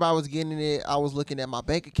time everybody was getting it, I was looking at my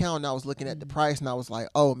bank account and I was looking at the price and I was like,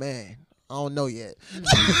 oh man, I don't know yet.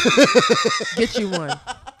 Get you one.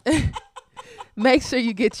 Make sure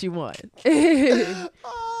you get you one.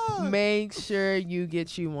 Make sure you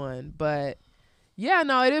get you one. But yeah,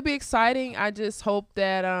 no, it'll be exciting. I just hope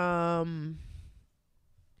that I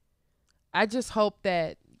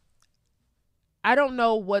don't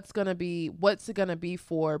know what's it gonna be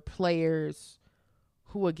for players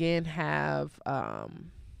who again have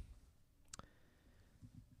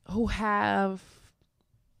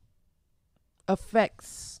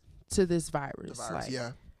effects to this virus. Like,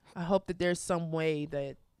 yeah. I hope that there's some way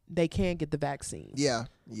that they can get the vaccine. Yeah.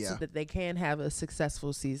 So that they can have a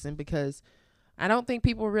successful season, because I don't think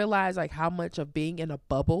people realize like how much of being in a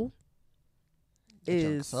bubble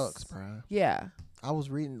It sucks, bro. Yeah. I was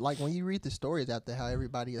reading, like, when you read the stories after how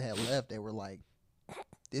everybody had left, they were like,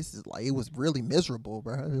 this is like, it was really miserable,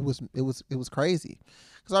 bro. It was crazy.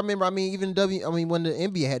 Because I remember, even when the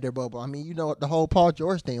NBA had their bubble, the whole Paul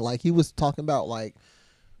George thing, like, he was talking about, like,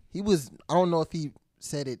 I don't know if he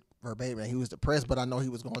said it verbatim, he was depressed, but I know he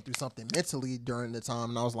was going through something mentally during the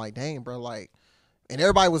time, and I was like, dang, bro, like, and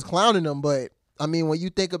everybody was clowning him, but, when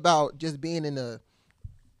you think about just being in a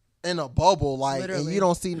bubble, like, Literally. and you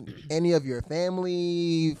don't see any of your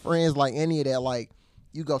family, friends, like, any of that, like,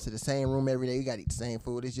 you go to the same room every day, you got to eat the same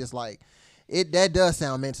food. It's just like, that does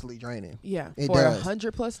sound mentally draining. Yeah. It For does.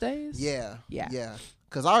 100+ days? Yeah. Yeah.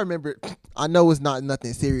 Because I remember, I know it's not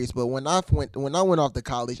nothing serious, but when I went off to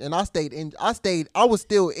college, and I was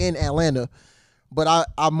still in Atlanta, but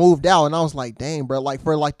I moved out, and I was like, dang, bro, like,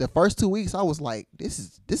 for like the first 2 weeks, I was like,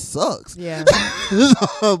 this sucks. Yeah.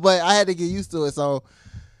 But I had to get used to it, so.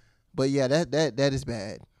 But yeah, that is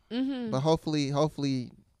bad. Mm-hmm. But hopefully,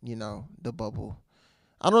 the bubble.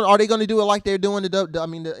 I don't know. Are they going to do it like they're doing the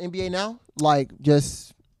NBA now? Like,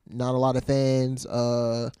 just not a lot of fans.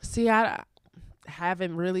 See, I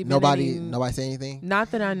haven't really been Nobody say anything.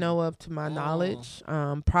 Not that I know of, to my knowledge.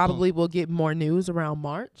 Probably we'll get more news around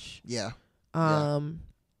March. Yeah.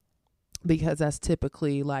 Because that's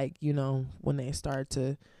typically like, when they start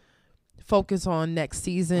to focus on next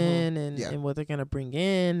season and what they're gonna bring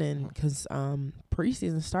in, and because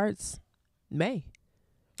preseason starts May,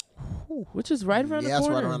 which is right around the corner. Yeah, it's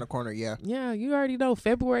right around the corner. Yeah. Yeah, you already know,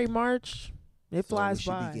 February, March, it flies we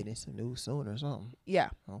should by. be getting some news soon or something. Yeah.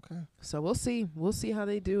 Okay. So we'll see how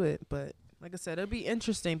they do it, but like I said, it'll be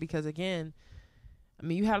interesting because again,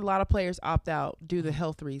 you had a lot of players opt out due to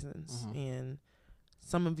health reasons, and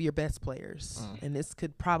some of your best players, and this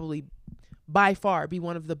could probably by far be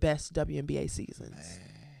one of the best WNBA seasons. Man.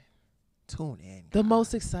 Tune in. The guys.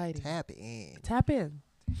 most exciting. Tap in. Tap in.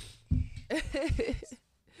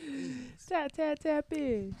 Tap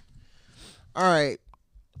in. All right.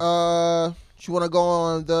 You want to go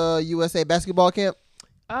on the USA basketball camp?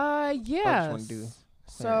 Yeah. What you want to do?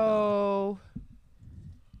 So,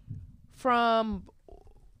 from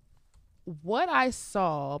what I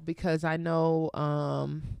saw, because I know,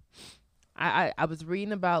 I was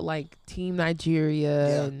reading about like Team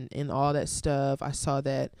Nigeria and all that stuff. I saw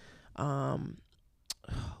that, who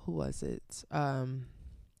was it?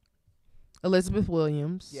 Elizabeth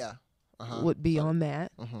Williams. Yeah. Would be on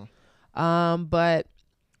that. But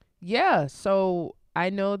yeah, so I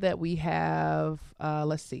know that we have,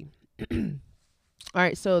 let's see. All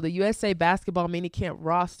right, so the USA basketball minicamp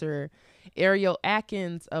roster: Ariel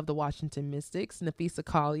Atkins of the Washington Mystics, Nafisa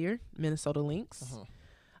Collier, Minnesota Lynx,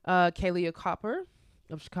 Kalia Copper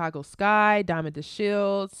of Chicago Sky, Diamond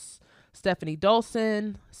DeShields, Stephanie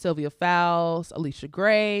Dolson, Sylvia Fowles, Alicia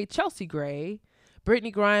Gray, Chelsea Gray,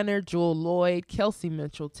 Brittany Griner, Jewel Lloyd, Kelsey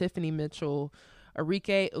Mitchell, Tiffany Mitchell,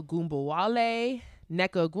 Arike Ogunbowale,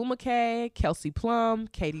 Nneka Ogwumike, Kelsey Plum,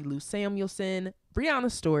 Katie Lou Samuelson,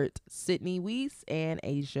 Brianna Stewart, Sydney Weiss, and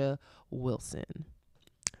Asia Wilson.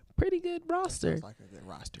 Pretty good roster. Sounds like a good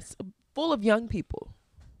roster. It's full of young people.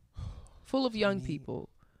 People.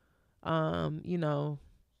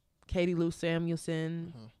 Katie Lou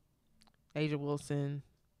Samuelson, Asia Wilson,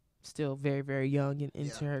 still very, very young and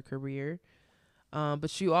into her career.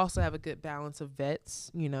 But you also have a good balance of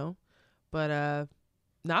vets, But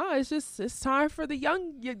it's time for the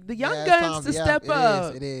young guns to step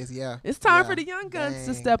up. It is, yeah. It's time for the young guns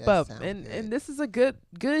to step up. And this is a good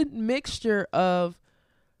mixture of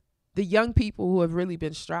the young people who have really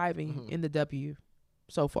been striving in the W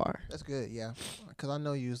so far. That's good, yeah. Because I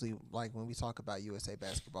know usually, like, when we talk about USA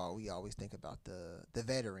basketball, we always think about the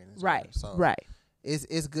veterans. Right. So Right.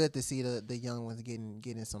 it's good to see the young ones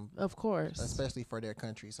getting some, Of course. especially for their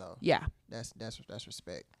country. So Yeah. that's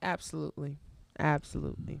respect. Absolutely.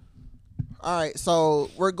 Absolutely. All right, so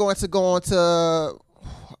we're going to go on to,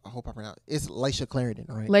 I hope I pronounce it's Layshia Clarendon,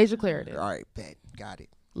 right? Layshia Clarendon. All right, bet, got it.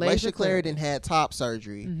 Layshia Layshia Clarendon had top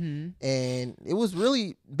surgery, Mm-hmm. and it was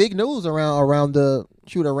really big news around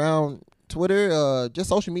Twitter, just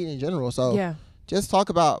social media in general. So Yeah. just talk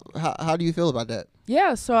about how do you feel about that?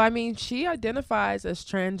 Yeah, so I mean, she identifies as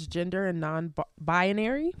transgender and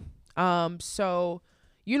non-binary. So,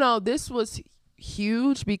 you know, this was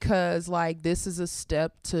huge because, like, this is a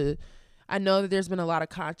step to. I know that there's been a lot of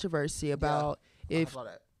controversy about I if saw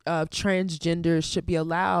that. transgenders should be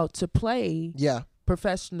allowed to play Yeah.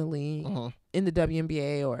 professionally in the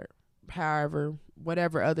WNBA or however,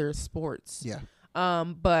 whatever other sports. Yeah.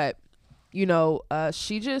 But you know,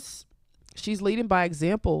 she's leading by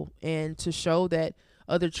example, and to show that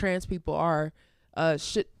other trans people are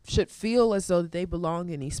should feel as though they belong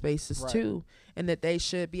in these spaces Right. too, and that they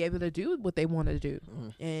should be able to do what they want to do,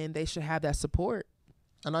 and they should have that support.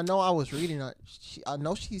 And I know I was reading. I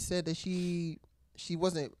know she said that she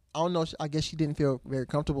wasn't. I don't know. I guess she didn't feel very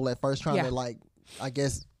comfortable at first trying Yeah. to, like, I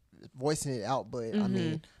guess, voicing it out. But I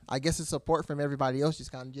mean, I guess the support from everybody else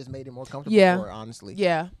just kind of just made it more comfortable Yeah. for her, honestly.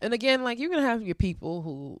 Yeah, and again, like, you're gonna have your people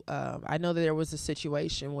who I know that there was a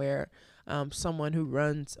situation where someone who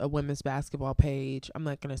runs a women's basketball page, I'm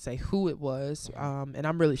not gonna say who it was, and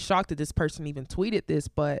I'm really shocked that this person even tweeted this,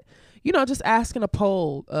 but you know, just asking a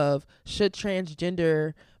poll of should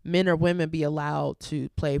transgender men or women be allowed to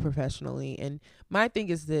play professionally. And my thing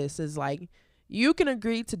is this is like, you can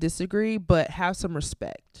agree to disagree, but have some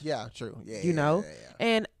respect. Yeah, true. Yeah, You know? yeah.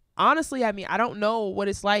 And honestly, I mean, I don't know what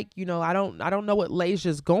it's like, you know, I don't know what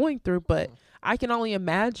Laysia's going through, but I can only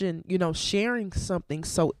imagine, you know, sharing something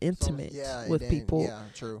so intimate with people, Yeah,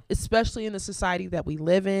 true. especially in the society that we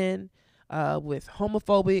live in, with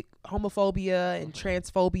homophobia and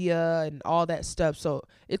transphobia and all that stuff. So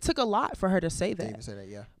it took a lot for her to say They that. even say that,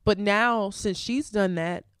 yeah. But now, since she's done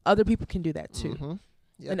that, other people can do that too. Mhm.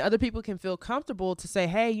 Yep. And other people can feel comfortable to say,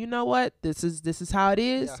 hey, you know what? This is how it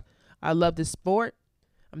is. Yeah. I love this sport.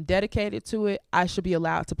 I'm dedicated to it. I should be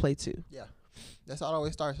allowed to play too. Yeah, that's how it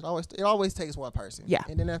always starts. It always takes one person. Yeah.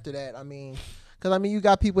 And then after that, I mean, because I mean, you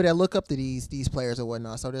got people that look up to these players or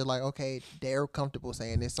whatnot. So they're like, okay, they're comfortable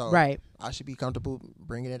saying this, so Right. I should be comfortable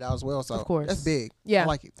bringing it out as well. So Of course. that's big. Yeah. I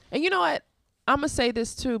like it. And you know what? I'm going to say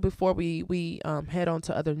this too before we head on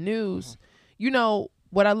to other news. You know,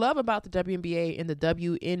 what I love about the WNBA and the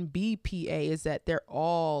WNBPA is that they're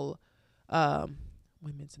all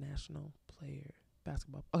women's national player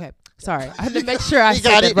basketball. Okay. Sorry. I had to make sure I You said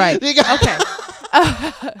got it it. right. You got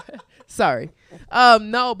Okay. Sorry.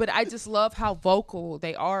 No, but I just love how vocal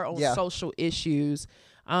they are on Yeah. social issues.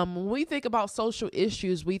 When we think about social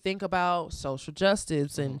issues, we think about social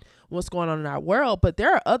justice and what's going on in our world. But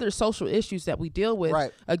there are other social issues that we deal with.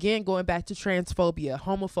 Right. Again, going back to transphobia,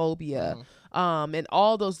 homophobia, and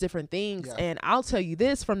all those different things. Yeah. And I'll tell you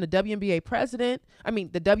this from the WNBPA president,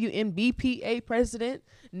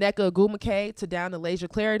 Nneka Ogwumike, to down to Layshia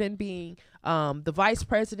Clarendon being the vice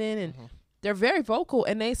president. And they're very vocal,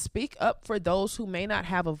 and they speak up for those who may not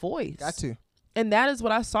have a voice. Got to. And that is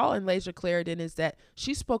what I saw in Layshia Clarendon, is that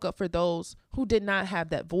she spoke up for those who did not have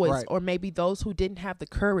that voice, Right. or maybe those who didn't have the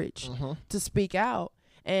courage to speak out.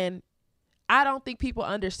 And I don't think people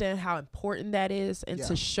understand how important that is, and Yeah.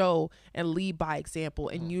 to show and lead by example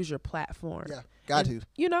and use your platform. Yeah, got And, to.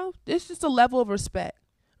 you know, it's just a level of respect.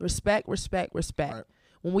 Respect. Right.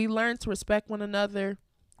 When we learn to respect one another,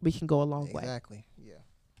 we can go a long way. Exactly. Yeah.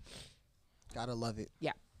 Gotta love it.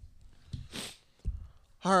 Yeah.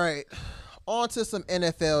 All right. On to some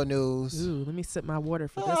NFL news. Ooh, let me sip my water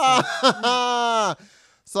for this one.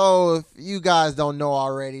 So if you guys don't know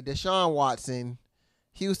already, Deshaun Watson,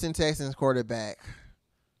 Houston Texans quarterback,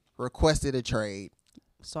 requested a trade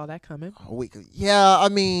Saw that coming. a week ago. Yeah, I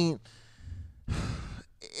mean,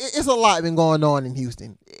 it's a lot been going on in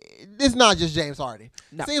Houston. It's not just James Harden.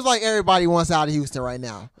 No. Seems like everybody wants out of Houston right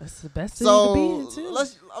now. That's the best city to be in, So too.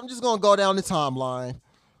 I'm just gonna go down the timeline.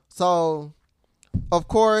 So, of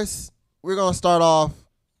course, we're gonna start off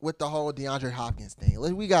with the whole DeAndre Hopkins thing.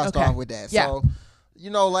 We gotta start Okay. off with that. Yeah. So, you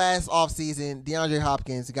know, last offseason, DeAndre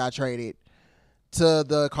Hopkins got traded to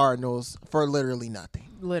the Cardinals for literally nothing.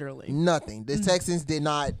 Literally. Nothing. The Texans did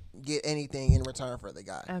not get anything in return for the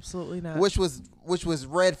guy, Absolutely not. which was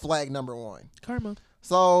red flag number one. Karma.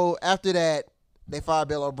 So after that, they fired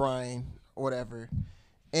Bill O'Brien or whatever.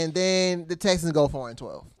 And then the Texans go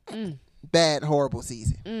 4-12. Mm. Bad, horrible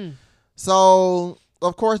season. Mm. So,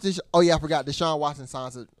 of course, I forgot. Deshaun Watson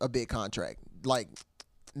signs a big contract, like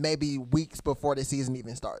maybe weeks before the season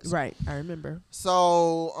even starts. Right, I remember.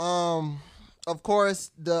 So, of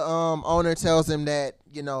course, the owner tells him that,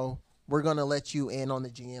 we're gonna let you in on the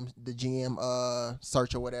GM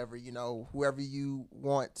search or whatever. Whoever you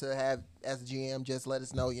want to have as a GM, just let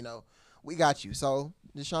us know. We got you. So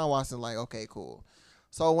Deshaun Watson like, okay, cool.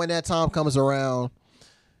 So when that time comes around,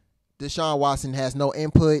 Deshaun Watson has no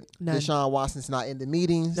input. None. Deshaun Watson's not in the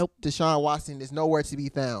meetings. Nope. Deshaun Watson is nowhere to be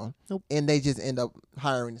found. Nope. And they just end up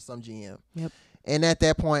hiring some GM. Yep. And at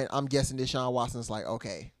that point, I'm guessing Deshaun Watson's like,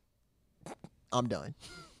 okay, I'm done.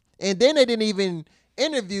 And then they didn't even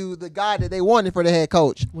interview the guy that they wanted for the head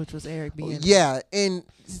coach, which was Eric Bieniemy. Yeah, and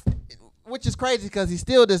which is crazy because he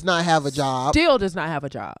still does not have a job. Still does not have a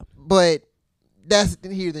job. But that's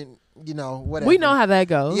here, then whatever. We know how that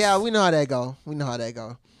goes. Yeah, we know how that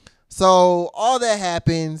go. So all that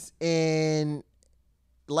happens, and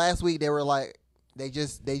last week they were like, they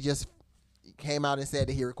just came out and said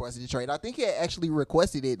that he requested the trade. I think he had actually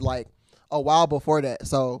requested it like a while before that.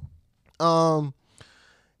 So,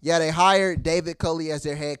 yeah, they hired David Culley as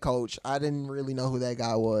their head coach. I didn't really know who that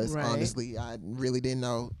guy was, right. Honestly. I really didn't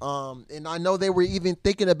know. And I know they were even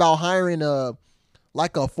thinking about hiring a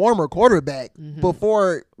former quarterback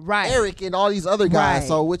before Eric and all these other guys,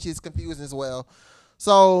 so which is confusing as well.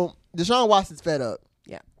 So Deshaun Watson's fed up.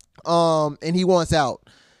 Yeah. And he wants out.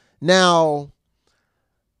 Now,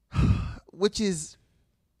 this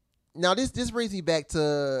brings me back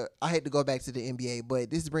to, I hate to go back to the NBA, but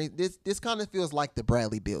this kind of feels like the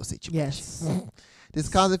Bradley Beal situation. Yes. This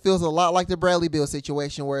kind of feels a lot like the Bradley Beal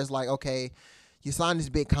situation where it's like, okay, you sign this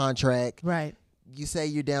big contract. Right. You say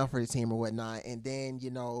you're down for the team or whatnot, and then,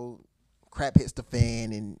 crap hits the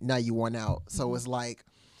fan and now you want out. So it's like,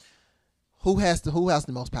 who has the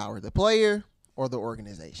most power, the player or the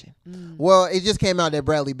organization? Well, it just came out that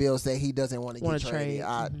Bradley Beal said he doesn't want to get traded.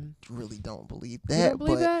 I really don't believe that. You don't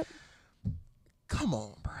believe that? Come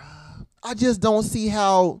on, bro. I just don't see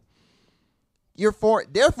how they're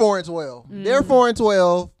 4-12. They're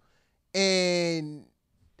 4-12, and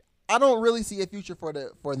I don't really see a future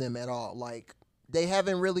for them at all. Like, they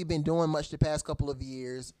haven't really been doing much the past couple of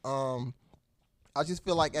years. I just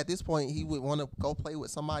feel like at this point he would want to go play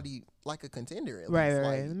with somebody like a contender. Right.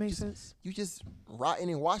 Like, That makes sense. You just rotting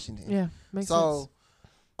in Washington. Yeah, makes sense.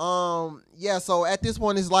 So at this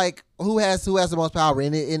point it's like who has the most power,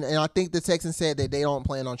 and I think the Texans said that they don't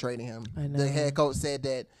plan on trading him. I know. The head coach said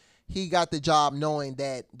that he got the job knowing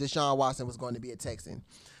that Deshaun Watson was going to be a Texan.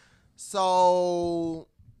 So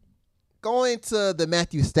going to the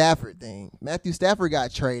Matthew Stafford thing, Matthew Stafford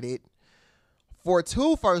got traded for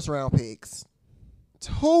 2 first-round picks,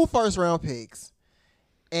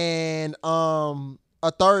 and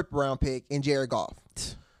a third-round pick in Jared Goff.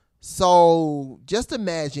 So just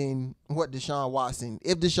imagine if Deshaun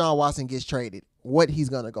Watson gets traded, what he's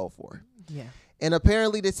going to go for. Yeah. And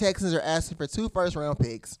apparently the Texans are asking for 2 first-round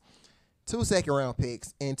picks, 2 second-round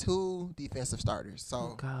picks, and 2 defensive starters. So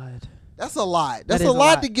oh, God. That's a lot. That That's is a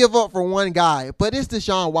lot to give up for one guy, but it's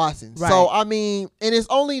Deshaun Watson. Right. So, I mean, and it's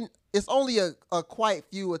only a quite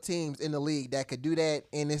few teams in the league that could do that,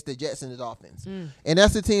 and it's the Jets and the Dolphins. And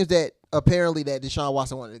that's the teams that apparently that Deshaun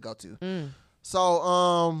Watson wanted to go to. So,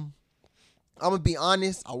 I'm going to be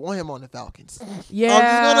honest. I want him on the Falcons. Yeah. I'm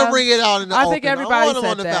just going to bring it out in the I open. think everybody I want him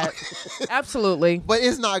said on the that. Falcons. Absolutely. But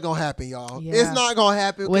it's not going to happen, y'all. Yeah. It's not going to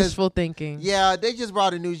happen. Wishful thinking. Yeah, they just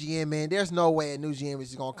brought a new GM in. There's no way a new GM is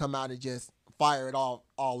just going to come out and just fire it all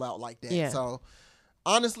out like that. Yeah. So,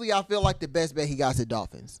 honestly, I feel like the best bet he got is the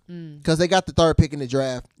Dolphins. Because they got the 3rd pick in the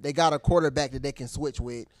draft. They got a quarterback that they can switch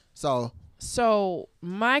with. So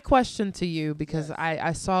my question to you, because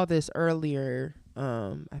I saw this earlier,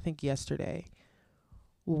 I think yesterday.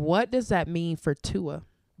 What does that mean for Tua?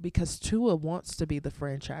 Because Tua wants to be the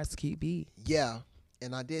franchise QB. yeah.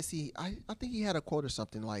 And I did see, I think he had a quote or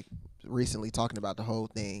something like recently talking about the whole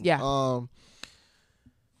thing. Yeah.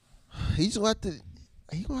 He's going to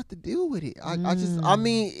have to deal with it. I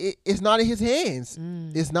mean, it's not in his hands.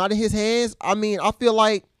 It's not in his hands. I mean, I feel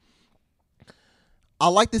like I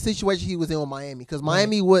like the situation he was in with Miami because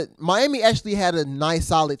Miami actually had a nice,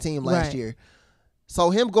 solid team last year. So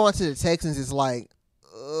him going to the Texans is like,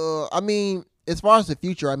 I mean, as far as the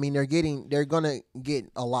future, I mean, they're gonna get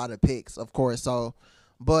a lot of picks, of course. So,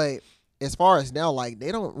 but as far as now, like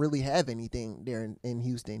they don't really have anything there in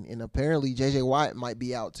Houston, and apparently JJ Watt might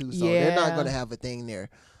be out too, so they're not gonna have a thing there.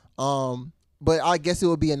 But I guess it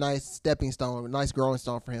would be a nice stepping stone, a nice growing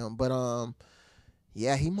stone for him. But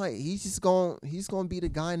yeah, he's gonna be the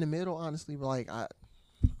guy in the middle. Honestly, like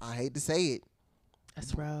I hate to say it.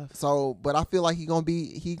 That's rough. So, but I feel like he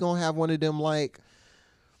gonna have one of them like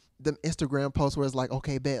them Instagram posts where it's like,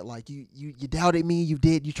 okay, bet, like you doubted me,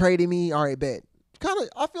 you traded me, all right, bet. Kind of,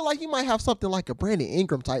 I feel like he might have something like a Brandon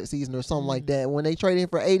Ingram type season or something like that when they trade in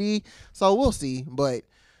for AD. So we'll see, but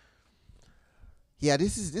yeah,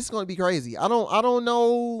 this is gonna be crazy. I don't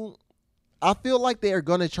know. I feel like they are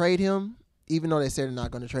gonna trade him, even though they said they're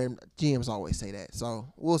not gonna trade him. GMs always say that, so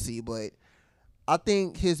we'll see. But I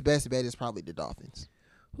think his best bet is probably the Dolphins.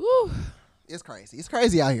 Woo. It's crazy. It's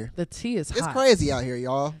crazy out here. The tea is hot. It's crazy out here,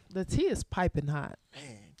 y'all. The tea is piping hot.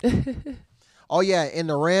 Man. Oh yeah, and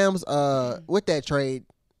the Rams, with that trade,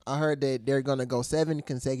 I heard that they're gonna go 7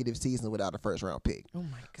 consecutive seasons without a first round pick. Oh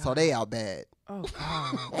my god. So they out bad. Oh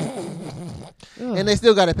god. And they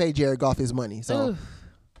still gotta pay Jared Goff his money. So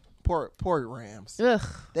Ugh. poor Rams. Ugh.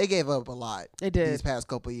 They gave up a lot They did. these past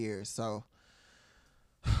couple of years. So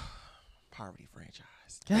poverty franchise.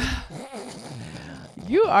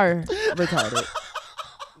 You are retarded.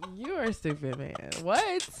 You are stupid, man.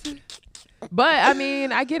 What? But I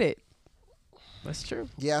mean, I get it. That's true.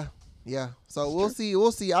 Yeah. So we'll see.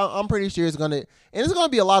 We'll see. I'm pretty sure it's gonna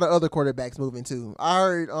be a lot of other quarterbacks moving too. I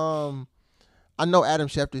heard. I know Adam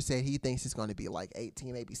Schefter said he thinks it's gonna be like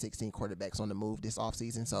 18, maybe 16 quarterbacks on the move this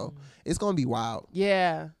offseason. So it's gonna be wild.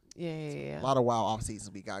 Yeah. A lot of wild off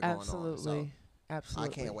seasons we got going on. So Absolutely.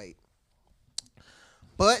 I can't wait.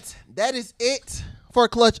 But that is it for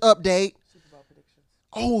Clutch Update.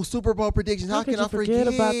 Oh, Super Bowl predictions. How can I forget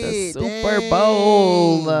about the Super Dang.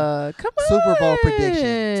 Bowl? Come on. Super Bowl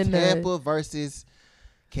predictions. Tampa versus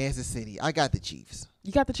Kansas City. I got the Chiefs.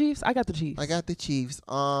 You got the Chiefs? I got the Chiefs. I got the Chiefs.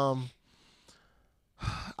 I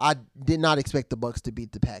did not expect the Bucs to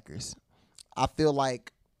beat the Packers. I feel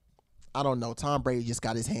like, I don't know, Tom Brady just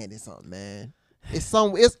got his hand in something, man. It's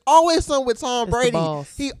always something with Tom It's the Brady.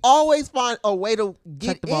 balls. He always find a way to get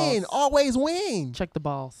Check the balls. in, always win. Check the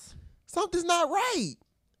balls. Something's not right.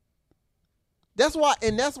 That's why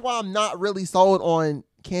I'm not really sold on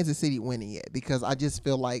Kansas City winning yet, because I just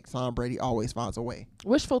feel like Tom Brady always finds a way.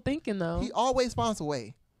 Wishful thinking, though. He always finds a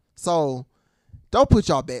way. So don't put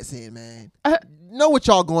y'all bets in, man. Know what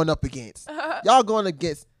y'all going up against. Y'all going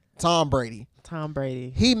against Tom Brady. Tom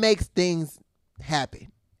Brady. He makes things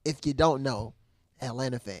happen. If you don't know,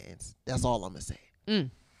 Atlanta fans, that's all I'm going to say.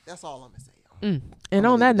 That's all I'm going to say, y'all. And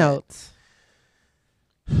on that note,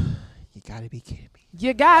 you got to be kidding me.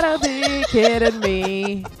 you gotta be kidding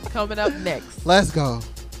me. Coming up next. Let's go.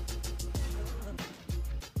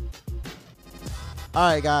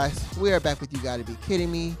 All right, guys. We are back with You Gotta Be Kidding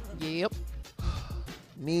Me. Yep.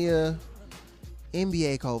 Nia,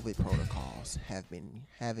 NBA COVID protocols have been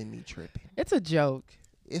having me tripping. It's a joke.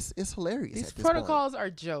 It's hilarious. These at this protocols are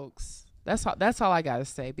jokes. That's all I gotta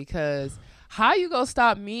say, because how you gonna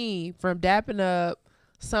stop me from dapping up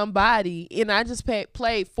somebody and I just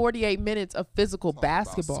played 48 minutes of physical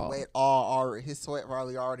basketball. His sweat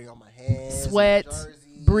already on my hands. Sweat,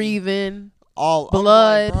 jersey, breathing, all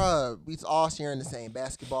blood. I'm like, bruh, we all sharing the same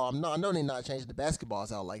basketball. I know they're not changing the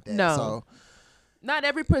basketballs out like that. No. So not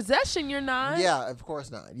every possession you're not. yeah, of course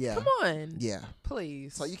not. Yeah. Come on. Yeah.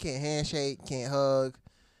 Please. So you can't handshake, can't hug.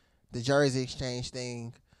 The jersey exchange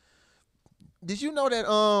thing. Did you know that?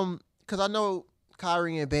 Because I know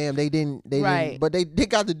Kyrie and Bam, they didn't, but they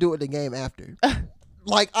got to do it the game after.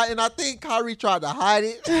 I think Kyrie tried to hide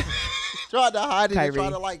it, and tried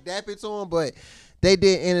to like dap it to him, but they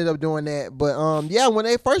ended up doing that. But when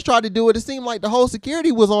they first tried to do it, it seemed like the whole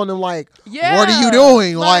security was on them. Like, what are you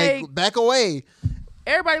doing? Like back away.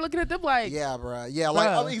 Everybody looking at them like, yeah, bro. Yeah,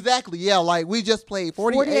 like exactly. Yeah, like we just played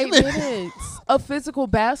 48 minutes of physical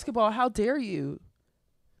basketball. How dare you?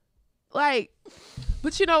 Like,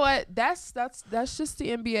 but you know what? That's just the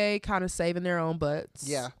NBA kind of saving their own butts.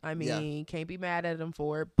 Yeah. I mean, can't be mad at them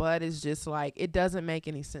for it, but it's just like, it doesn't make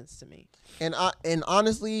any sense to me. And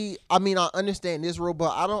honestly, I mean, I understand this rule, but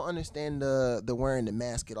I don't understand the wearing the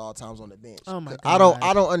mask at all times on the bench. Oh my God.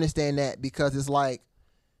 I don't understand that, because it's like,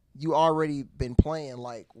 you already been playing.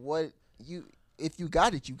 Like, if you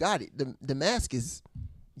got it, you got it. The mask is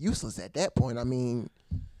useless at that point. I mean,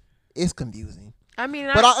 it's confusing. I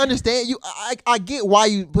mean, but I understand you. I get why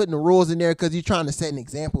you putting the rules in there, because you're trying to set an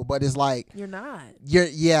example. But it's like, you're not.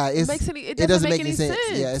 It doesn't make any sense.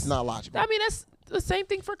 Yeah, it's not logical. I mean, that's the same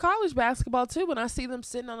thing for college basketball too. When I see them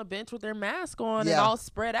sitting on a bench with their mask on and all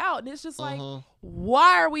spread out, and it's just like,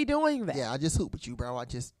 why are we doing that? Yeah, I just hoop with you, bro.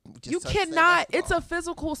 You cannot. It's a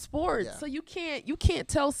physical sport, so you can't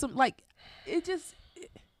tell some, like, it just,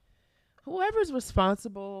 whoever's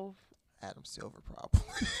responsible. Adam Silver, probably.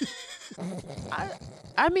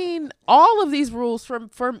 I mean, all of these rules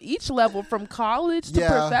from each level, from college to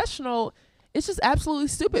professional, It's just absolutely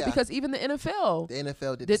stupid Yeah. because even the NFL The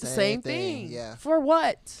NFL did the the same thing. thing. Yeah. For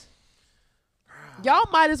what? Y'all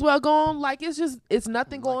might as well go on like it's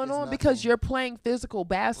nothing Like going it's on because nothing. you're playing physical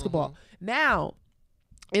basketball. Mhm. Now,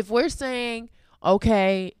 if we're saying,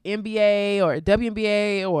 okay, NBA or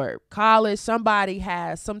WNBA or college, somebody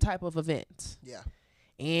has some type of event Yeah.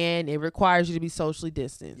 and it requires you to be socially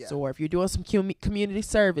distanced. Yeah. Or if you're doing some community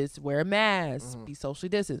service, wear a mask, Mhm. be socially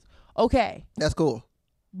distanced. Okay. That's cool.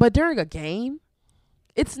 But during a game,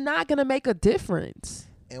 it's not going to make a difference.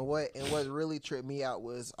 And what really tripped me out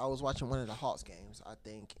was I was watching one of the Hawks games, I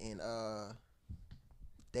think, and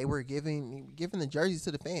they were giving the jerseys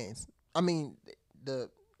to the fans. I mean,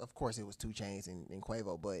 of course it was 2 Chainz and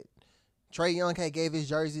Quavo, but Trae Young had gave his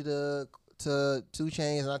jersey to 2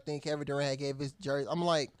 Chainz, and I think Kevin Durant had gave his jersey. I'm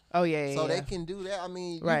like, Oh, yeah. so they can do that. I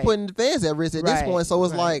mean, Right. you're putting the fans at risk at this Right, point. So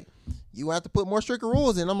it's right. like you have to put more stricter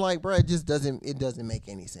rules in. I'm like, bro, it doesn't make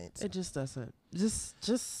any sense. It just doesn't.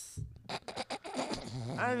 Just.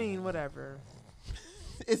 I mean, whatever.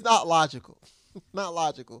 It's not logical. Not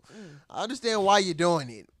logical. I understand why you're doing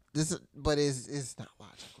it. But it's not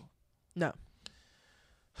logical. No.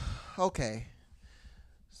 Okay.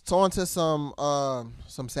 So on to some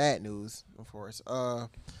sad news, of course.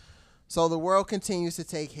 So the world continues to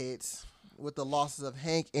take hits with the losses of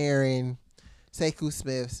Hank Aaron, Sekou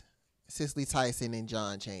Smith, Cicely Tyson, and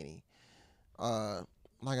John Chaney.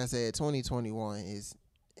 Like I said, 2021 is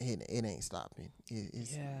it ain't stopping.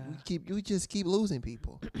 We just keep losing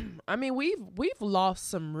people. I mean, we've lost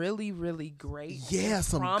some really, really great,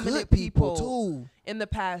 Some prominent good people too. in the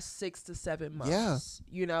past 6 to 7 months. Yeah.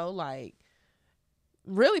 You know, like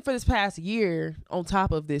really for this past year, on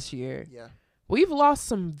top of this year, Yeah. we've lost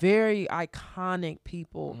some very iconic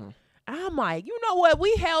people. Mhm. I'm like, you know what?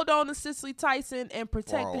 We held on to Cicely Tyson and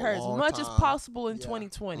protected a her as long much as time. possible in Yeah.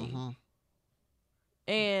 2020. Mhm.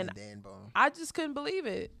 And Dan Bone. I just couldn't believe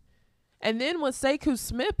it. And then when Sekou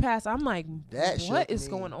Smith passed, I'm like, That what shook is me.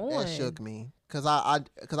 going on? That shook me because I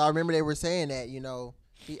remember they were saying that, you know,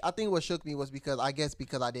 I think what shook me was because I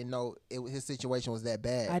didn't know his situation was that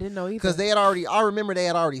bad. I didn't know either. Because I remember they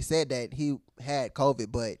had already said that he had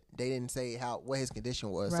COVID, but they didn't say what his condition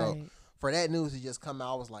was. So Right. for that news to just come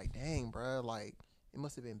out, I was like, dang, bro, like it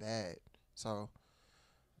must have been bad. So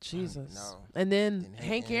Jesus. no. And then And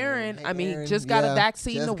Hank Aaron, I mean, Aaron, just got a yeah,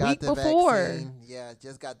 vaccine just the got week the before. vaccine. Yeah,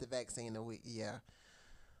 just got the vaccine a week. Yeah.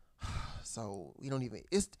 So we don't even.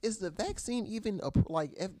 Is the vaccine even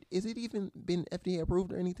is it even been FDA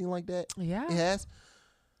approved or anything like that? Yeah. It has.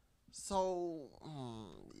 So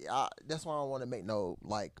yeah, that's why I don't want to make no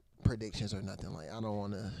predictions or nothing. Like I don't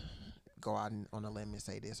want to go out on a limb and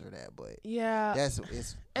say this or that. But Yeah. it's.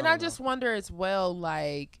 And don't I just wonder as well,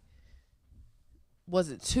 like, was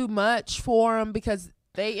it too much for him? Because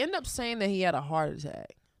they end up saying that he had a heart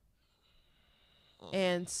attack.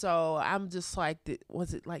 And so I'm just like,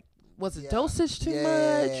 was it Yeah. dosage too Yeah,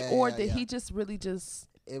 much? Or yeah, did yeah. he just really just,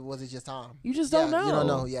 It was just time. you just don't know. You don't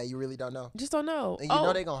know. Yeah, you really don't know. You just don't know. And you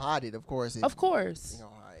know they're gonna hide it, of course. Of course. They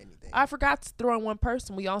gonna hide anything. I forgot to throw in one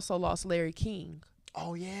person. We also lost Larry King.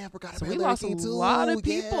 Oh yeah, I forgot So about we Larry lost King a too. lot of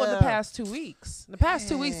people in the Yeah. past 2 weeks. In the past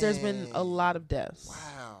 2 weeks, there's been a Dang. lot of deaths.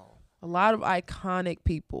 Wow. A lot of iconic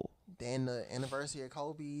people. Then the anniversary of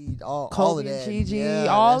Kobe, all Kobe of and that. Gigi, Yeah,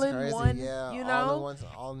 all that's in crazy. one, Yeah, you all know? in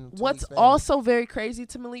all in 2 What's weeks span. also very crazy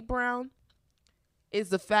to Malik Brown is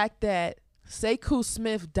the fact that Sekou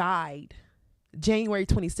Smith died January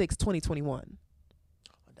 26, 2021.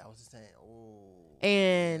 That was the same. Oh.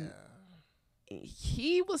 And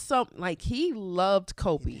he was he loved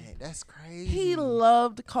Kobe. Yeah, that's crazy. He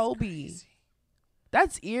loved Kobe. Crazy.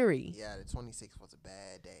 That's eerie. Yeah, the 26th was a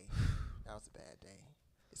bad day. That was a bad day.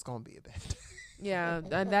 It's gonna be a bad day. Yeah,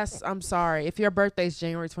 and I'm sorry. If your birthday's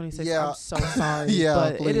January 26th, Yeah. I'm so sorry. Yeah,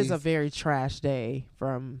 but it is a please. very trash day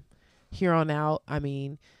from here on out. I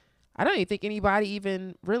mean, I don't even think anybody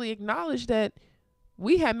even really acknowledged that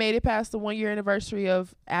we had made it past the 1-year anniversary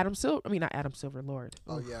of Adam Silver. I mean, not Adam Silver, Lord.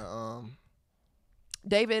 Oh Oof. yeah,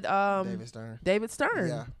 David David Stern. David Stern.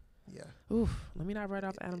 Yeah, yeah. Oof, let me not write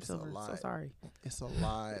off Adam It's a Silver. So lot. sorry. It's a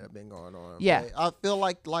lot that been going on. Yeah. But I feel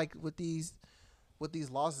like with these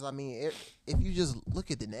losses, I mean, if you just look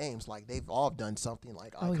at the names, like they've all done something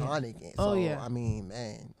Oh, yeah. iconic. And Oh, so, yeah. I mean,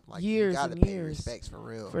 man, like Years you gotta and pay years. respects for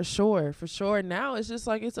real. For sure. Now it's just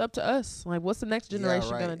like it's up to us. Like, what's the next generation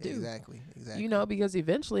yeah, right. gonna do? Exactly. You know, because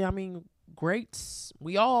eventually, I mean, greats,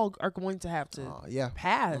 we all are going to have to Yeah.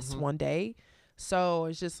 pass Mhm. one day. So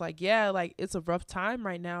it's just like, yeah, like it's a rough time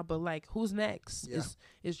right now, but like who's next? Yeah.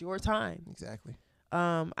 It's your time. Exactly.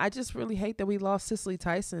 I just really hate that we lost Cicely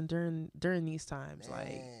Tyson during these times. Like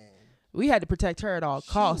Man. We had to protect her at all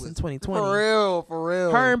costs in 2020. For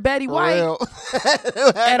real. Her and Betty For White real.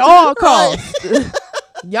 at all costs.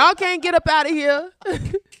 Y'all can't get up out of here.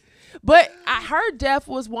 But her death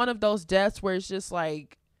was one of those deaths where it's just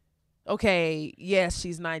like, okay, yes,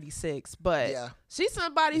 she's 96, but Yeah. she's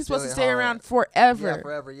somebody who's Still supposed to hit stay hard. around forever. Yeah,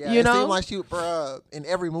 forever. Yeah, You it know? seemed like she, bruh, in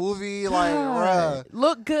every movie, like, God. bruh,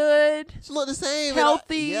 Look good. she looked the same. and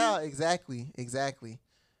Healthy. yeah, exactly.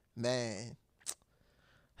 Man,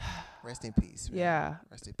 rest in peace. Man. Yeah.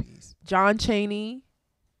 Rest in peace. John Chaney,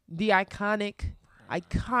 the iconic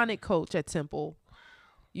coach at Temple.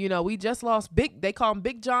 You know, we just lost they call him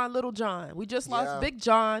Big John, Little John. We just lost Yeah. Big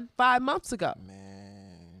John 5 months ago.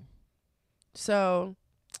 Man, So,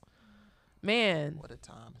 man, what a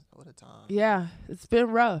time. yeah, it's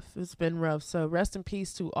been rough. So rest in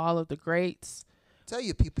peace to all of the greats. Tell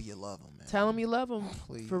your people you love them, man. Tell them you love them.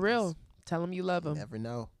 Please. For real. Tell them you love You them. never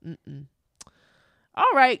know.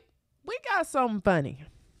 All right. We got something funny.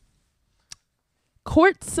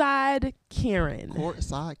 Courtside Karen.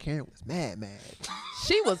 Courtside Karen was mad.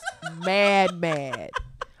 She was mad.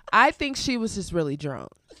 I think she was just really drunk.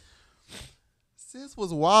 Sis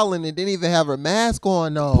was wilding and didn't even have her mask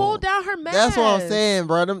on, though. Pull down her mask. That's what I'm saying,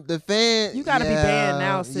 bro. The fans. You gotta be banned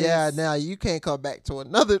now, sis. Yeah, now you can't come back to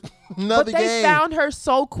another But they game. found her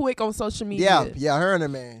so quick on social media. Yeah, her and her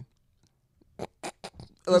man.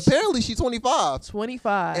 Apparently, she's 25.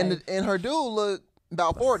 25. And her dude look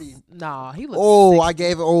about 40. Nah, he looks Oh, 60. I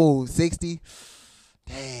gave it 60.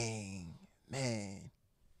 Dang, man.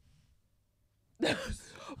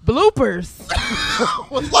 Bloopers.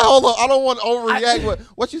 What's like, hold on, I don't want to overreact.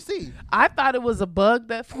 What you see? I thought it was a bug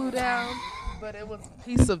that flew down, but it was a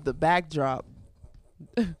piece of the backdrop.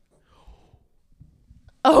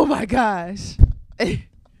 Oh my gosh.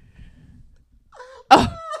 Oh,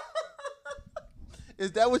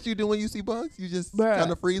 Is that what you do when you see bugs? You just bruh,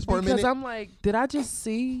 kind of freeze for a minute? Because I'm like, did I just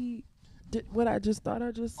see what I just thought I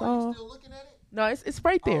just Are saw? you still looking at it? No, it's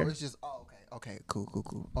right there. Oh, it's just, okay,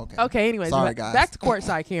 cool. Okay. Okay, anyways, Sorry, guys. back to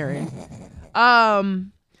courtside Karen.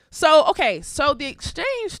 So the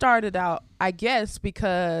exchange started out, I guess,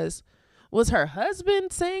 because was her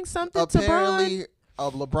husband saying something to Bron? Apparently,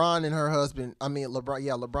 LeBron and her husband, LeBron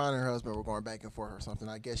and her husband were going back and forth or something.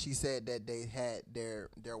 I guess she said that they had their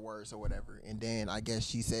words or whatever. And then I guess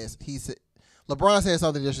LeBron said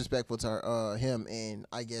something disrespectful to him, and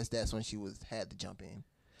I guess that's when she had to jump in.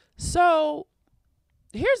 So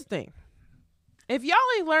here's the thing. If y'all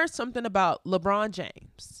ain't learned something about LeBron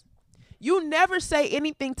James, you never say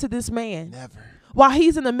anything to this man Never. while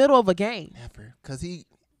he's in the middle of a game. Never. Because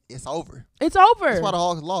it's over. It's over. That's why the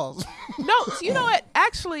Hawks lost. No, you know what?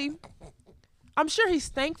 Actually, I'm sure he's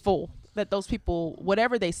thankful that those people,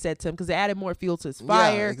 whatever they said to him, because they added more fuel to his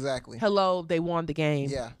fire. Yeah, exactly. Hello, they won the game.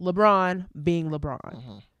 Yeah. LeBron being LeBron.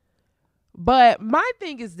 Mm-hmm. But my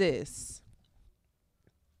thing is this.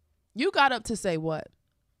 You got up to say what?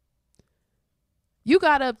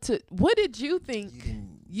 What did you think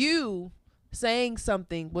you saying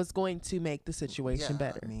something was going to make the situation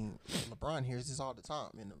better? I mean, LeBron hears this all the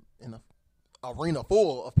time in a arena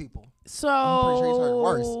full of people. So I'm pretty sure he's heard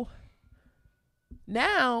worse.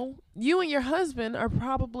 Now you and your husband are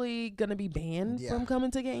probably gonna be banned from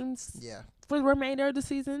coming to games for the remainder of the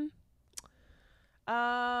season.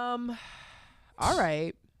 All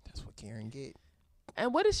right. That's what Karen get.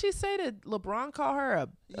 And what did she say? Did LeBron call her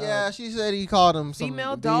She said he called him some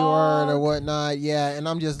female D dog word or whatnot. Yeah, and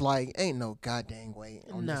I'm just like, ain't no goddamn way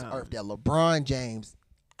on this earth that LeBron James.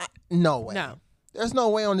 No way. No. There's no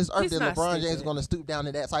way on this earth He's that not LeBron stupid. James is going to stoop down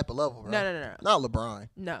to that type of level, bro. No. Not LeBron.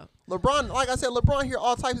 No. LeBron, like I said, LeBron hear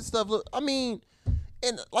all types of stuff. Look, I mean,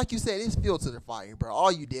 and like you said, it's fuel to the fire, bro.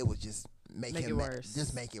 All you did was just make it worse.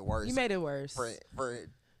 Just make it worse. You made it worse. For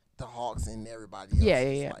the Hawks and everybody else.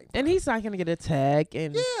 Yeah. Like, and he's not gonna get a tag,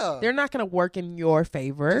 and yeah, they're not gonna work in your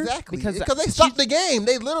favor. Exactly. Because they stopped the game.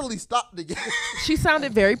 They literally stopped the game. She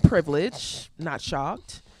sounded very privileged, not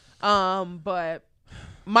shocked. But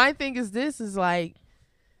my thing is like,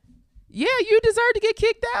 yeah, you deserve to get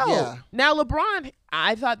kicked out. Yeah. Now LeBron,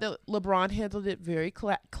 I thought that LeBron handled it very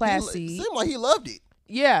classy. It seemed like he loved it.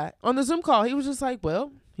 Yeah, on the Zoom call, he was just like,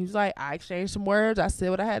 I exchanged some words. I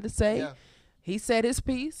said what I had to say. Yeah. He said his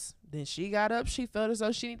piece. Then she got up. She felt as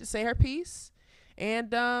though she needed to say her piece.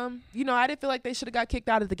 And, I didn't feel like they should have got kicked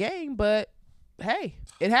out of the game. But, hey,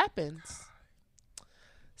 it happens.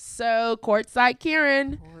 So, courtside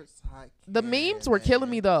Karen. The memes were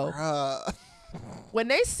killing me, though. When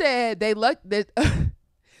they said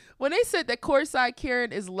when they said that courtside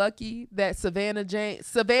Karen is lucky that Savannah Nuck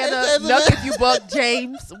if you buck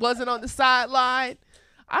James wasn't on the sideline,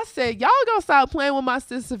 I said, y'all gonna stop playing with my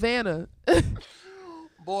sis Savannah.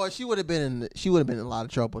 Boy, she would have been in a lot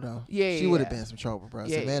of trouble though. Yeah, she would have yeah. been in some trouble, bro.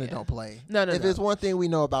 Yeah, Savannah yeah. don't play. No. If it's one thing we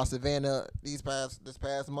know about Savannah this past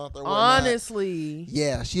month or whatnot, Honestly.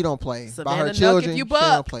 yeah, she don't play Savannah, by her knuck if children. you She buck.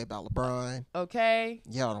 don't play about LeBron. Okay.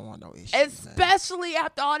 Y'all don't want no issues. Especially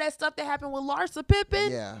after all that stuff that happened with Larsa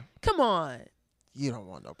Pippen. Yeah, Come on. you don't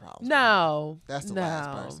want no problems. No. That's the no.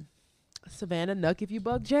 last person. Savannah, nuck if you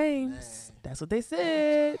buck James. Man. That's what they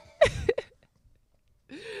said.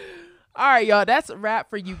 All right, y'all. That's a wrap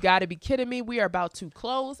for You Gotta Be Kidding Me. We are about to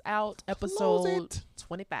close out episode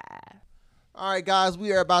 25. All right, guys,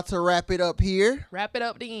 we are about to wrap it up here. Wrap it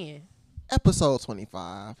up then. Episode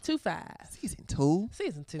 25. 2-5. Season 2.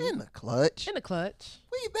 Season 2. In the clutch. In the clutch.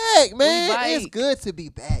 We back, man. bite. It's good to be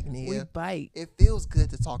back, Nia. We bite. It feels good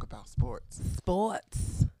to talk about sports.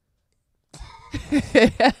 Sports. You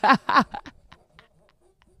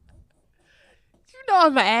know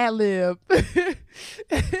I'm an ad-lib.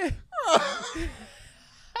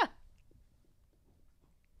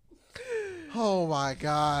 Oh my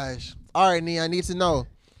gosh. All right, Nia, I need to know.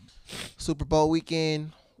 Super Bowl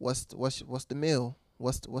weekend, what's the meal?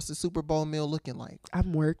 What's the Super Bowl meal looking like?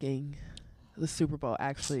 I'm working the Super Bowl,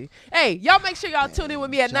 actually. Hey, y'all make sure y'all tune in with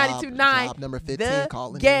me at Job 92.9 number 15 The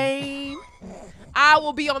calling in. Game. I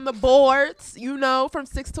will be on the boards, from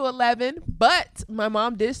 6 to 11. But my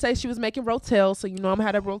mom did say she was making Rotel, so I'm going to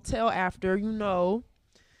have a Rotel after, Yeah.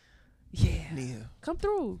 Nia, Come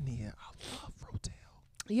through. I love Rotel.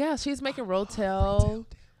 Yeah, she's making Rotel.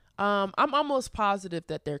 I'm almost positive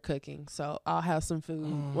that they're cooking, so I'll have some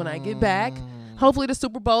food when I get back. Hopefully the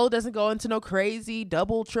Super Bowl doesn't go into no crazy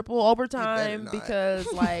double, triple overtime not. because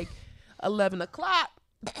 11 o'clock,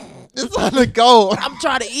 It's on the go. I'm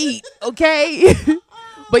trying to eat, okay?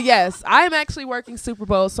 But yes, I am actually working Super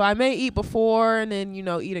Bowl, so I may eat before and then,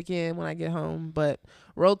 eat again when I get home. But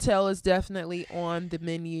Rotel is definitely on the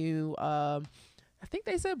menu. I think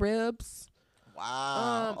they said ribs.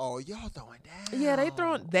 Wow. Y'all throwing down. Yeah, they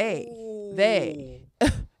throwing they. He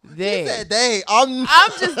said they. I'm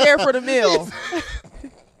just there for the meal.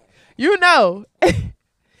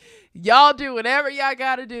 Y'all do whatever y'all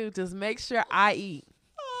gotta do. Just make sure I eat.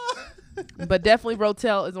 But definitely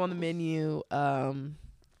Rotel is on the menu.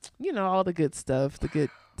 All the good stuff, the good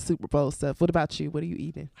Super Bowl stuff. What about you? What are you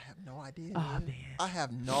eating? I have no idea. Oh, man. man. I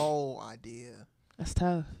have no idea. That's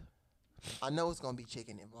tough. I know it's gonna be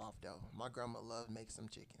chicken involved though. My grandma loves make some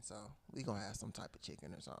chicken, so we gonna have some type of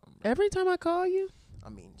chicken or something. Every time I call you,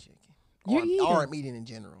 I'm eating chicken. You eating. Or I'm eating in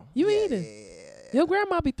general. You Yeah, eating. Yeah. Your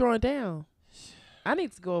grandma be throwing down. I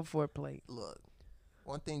need to go up for a plate. Look,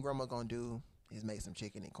 one thing grandma gonna do is make some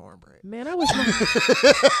chicken and cornbread. Man, I wish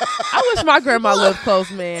my grandma lived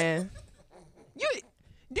close, man. Do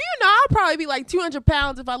you know I'll probably be like 200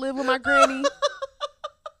 pounds if I live with my granny?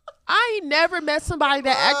 I ain't never met somebody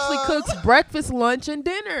that actually cooks breakfast, lunch, and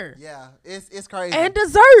dinner. Yeah, it's crazy. And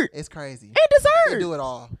dessert. It's crazy. And dessert. They do it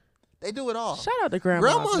all. They do it all. Shout out to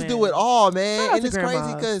grandmas. Grandmas man. do it all, man. Shout out And to it's crazy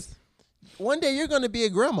grandmas. because one day you're gonna be a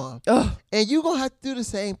grandma, Ugh. and you gonna have to do the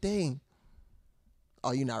same thing.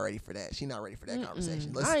 Oh, you're not ready for that. She's not ready for that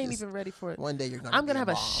conversation. I ain't even ready for it. One day you're gonna. I'm be gonna have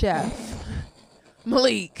a mom. chef,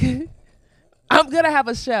 Malik. I'm gonna have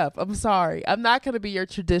a chef. I'm sorry. I'm not gonna be your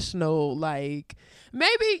traditional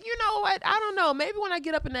Maybe you know what? I don't know. Maybe when I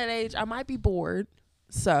get up in that age, I might be bored.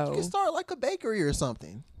 You So can start like a bakery or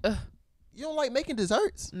something. Ugh. You don't like making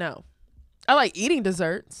desserts? no, I like eating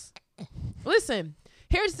desserts. Listen,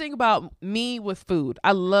 here's the thing about me with food.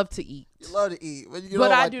 I love to eat, You love to eat, but you but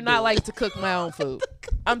don't I like do to not it. like to cook my own food.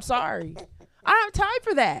 I'm sorry. I don't have time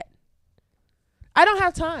for that. I don't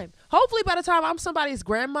have time. Hopefully by the time I'm somebody's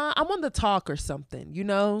grandma, I'm on the talk or something,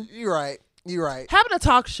 You're right. You're right. having a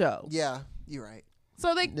talk show. Yeah, you're right.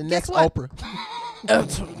 So they The guess next what?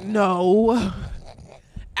 Oprah. No,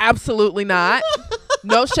 absolutely not.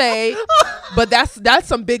 No shade, but that's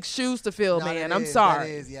some big shoes to fill, No, man. that I'm is, sorry.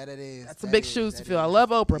 That is. Yeah, that is. That's some big shoes to fill. I love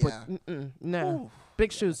Oprah, but no, Ooh,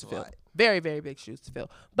 big shoes to that's a fill. lot. Very, very big shoes to fill.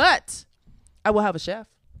 But I will have a chef,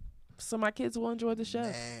 so my kids will enjoy the chef.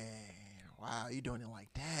 Man, wow, you doing it like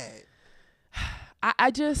that? I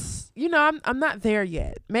just, I'm not there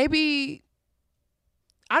yet. Maybe,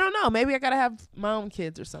 I don't know. Maybe I gotta have my own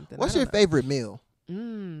kids or something. What's I your don't know. favorite meal?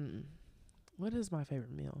 What is my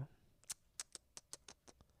favorite meal?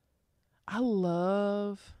 I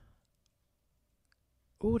love.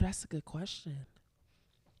 Oh, that's a good question.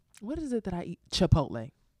 What is it that I eat?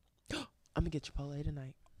 Chipotle. I'm gonna get Chipotle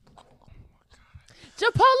tonight.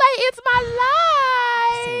 Chipotle is my Seems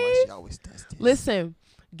like life. she always does this. Listen,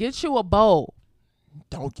 get you a bowl.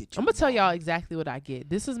 Don't get you. I'm gonna tell y'all exactly what I get.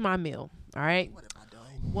 This is my meal. All right. What have I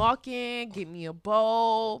done? Walk in, get me a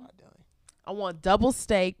bowl. What have I done? I want double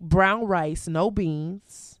steak, brown rice, no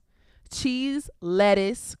beans, cheese,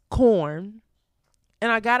 lettuce, corn.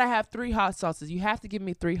 And I gotta have 3 hot sauces. You have to give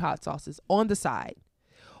me 3 hot sauces on the side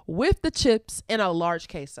with the chips and a large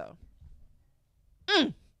queso.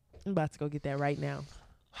 I'm about to go get that right now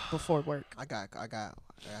before work. I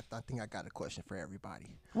think I got a question for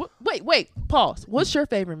everybody. Wait, pause. What's your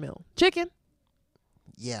favorite meal? Chicken?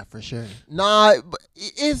 Yeah, for sure. Nah, but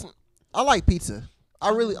I like pizza.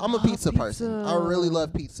 I'm a pizza person. I really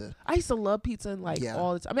love pizza. I used to love pizza and Yeah.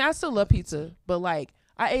 all the time. I mean, I still love pizza, but like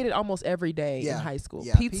I ate it almost every day in high school.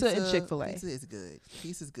 Yeah, Pizza and Chick-fil-A. Pizza is good.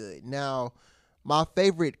 Pizza's good. Now, my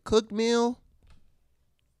favorite cooked meal.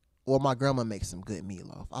 Well, my grandma makes some good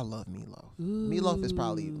meatloaf. I love meatloaf. Meatloaf is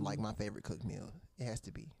probably like my favorite cooked meal. It has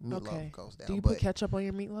to be. Meatloaf goes down. Do you put ketchup on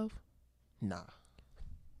your meatloaf? Nah.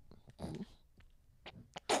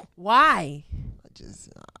 Why?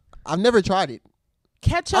 I've never tried it.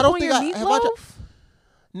 Ketchup on your meatloaf?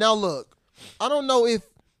 Now look, I don't know if,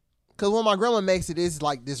 cause when my grandma makes it, it's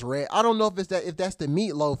like this red. I don't know if that's the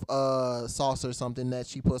meatloaf sauce or something that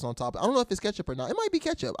she puts on top. I don't know if it's ketchup or not. It might be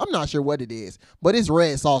ketchup. I'm not sure what it is, but it's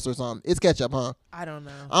red sauce or something. It's ketchup, huh? I don't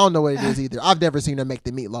know. I don't know what it is either. I've never seen her make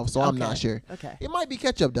the meatloaf, so I'm not sure. Okay. It might be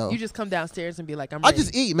ketchup though. You just come downstairs and be like, I'm I ready.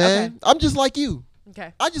 just eat, man. Okay. I'm just like you.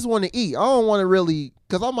 Okay. I just want to eat. I don't want to really,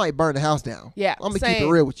 cause I might burn the house down. Yeah. I'm gonna keep it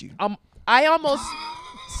real with you. I almost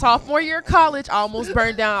sophomore year of college, I almost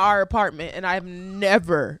burned down our apartment, and I've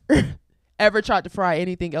never ever tried to fry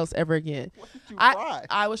anything else ever again. What did you fry?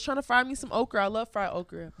 I was trying to fry me some okra. I love fried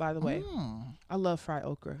okra, by the way. I love fried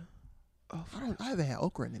okra. Oh, I haven't had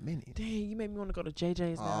okra in a minute. dang, you made me want to go to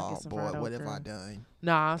JJ's now and get some fried okra. What have I done?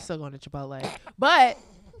 Nah, I'm still going to Chipotle. But,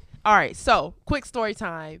 all right, so quick story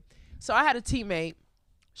time. So I had a teammate.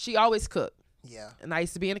 She always cooked. Yeah. And I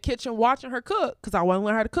used to be in the kitchen watching her cook because I wanted to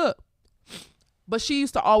learn how to cook. But she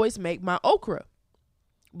used to always make my okra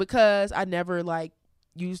because I never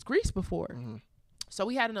used grease before. Mm-hmm. So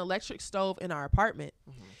we had an electric stove in our apartment.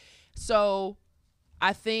 Mm-hmm. So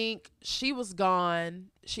I think she was gone.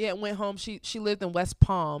 She had went home. She lived in West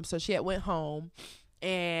Palm. So she had went home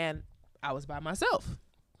and I was by myself.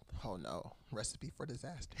 Oh no. Recipe for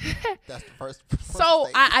disaster. That's the first So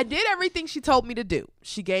thing. I did everything she told me to do.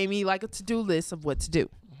 She gave me a to-do list of what to do.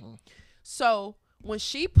 Mm-hmm. So when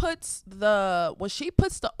she puts the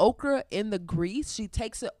okra in the grease, she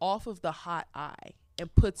takes it off of the hot eye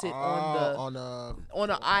and puts it on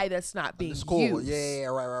an eye that's not being used. Yeah,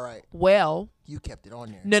 right. Well, you kept it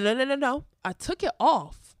on there. No. I took it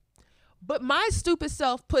off. But my stupid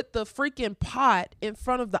self put the freaking pot in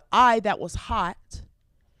front of the eye that was hot.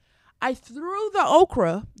 I threw the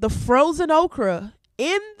okra, the frozen okra,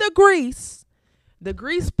 in the grease. The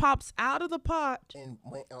grease pops out of the pot And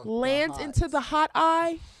lands into the hot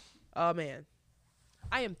eye. Oh man,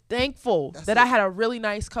 I am thankful That's that I had a really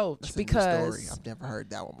nice coach That's because a new story. I've never heard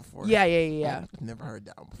that one before. Yeah. I've never heard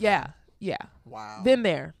that one before. Yeah. Wow. Been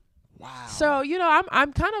there. Wow. So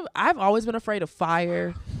I've always been afraid of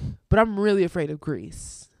fire, but I'm really afraid of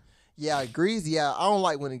grease. Yeah, grease. Yeah, I don't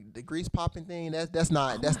like when the grease popping thing. That's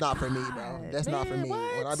not for me, bro. That's not for me.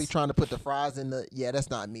 what? When I be trying to put the fries in that's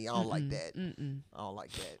not me. I don't like that. I don't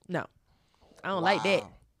like that. No, I don't like that.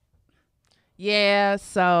 Yeah,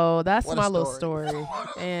 so that's What a my little story. story.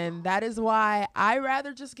 And that is why I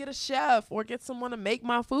rather just get a chef or get someone to make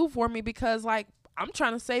my food for me because I'm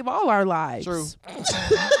trying to save all our lives. True.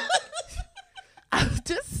 I'm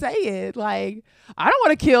just saying, I don't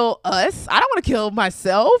want to kill us. I don't want to kill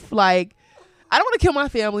myself. I don't want to kill my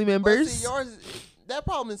family members. But see, yours, that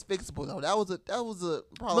problem is fixable though. That was a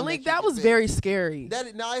problem. Malik, that was very scary.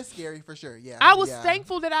 It's scary for sure. Yeah. I was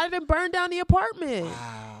thankful that I didn't burn down the apartment.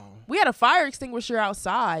 Wow. We had a fire extinguisher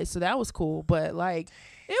outside, so that was cool. But it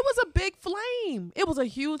was a big flame. It was a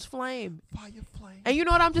huge flame. Fire flame. And you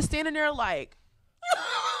know what? I'm just standing there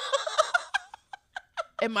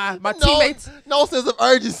and my teammates, no sense of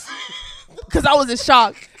urgency. because I was in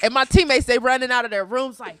shock. And my teammates, they running out of their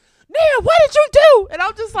rooms Nia, what did you do? And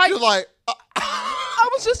I'm just You're like, I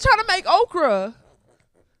was just trying to make okra.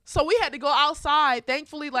 So we had to go outside.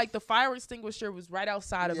 Thankfully, the fire extinguisher was right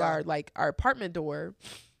outside of our apartment door.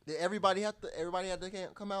 did everybody had to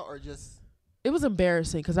come out or just? It was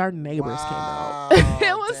embarrassing because our neighbors came out. Wow,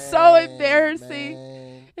 It was so dang, embarrassing.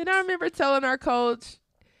 man. And I remember telling our coach,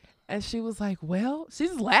 and she was like, well, she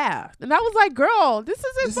just laughed. And I was like, girl, this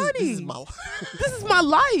isn't funny. This is my life. This is my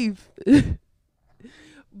life.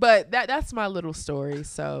 But that's my little story.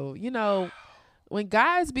 So, when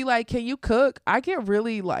guys be like, can you cook? I get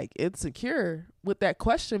really insecure with that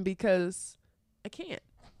question because I can't.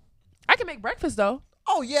 I can make breakfast though.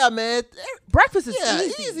 Oh yeah, man. Breakfast is Yeah,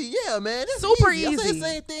 easy. Yeah, man. That's Super easy. I say easy. the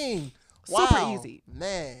same thing. Super Wow, easy.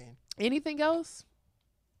 man. Anything else?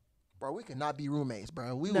 Bro, we could not be roommates,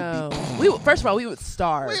 bro. We No. would be. We would, first of all, we would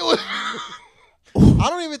starve. We would, I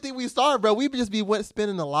don't even think we starved, bro. We would just be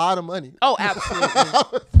spending a lot of money. Oh,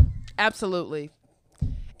 absolutely. Absolutely.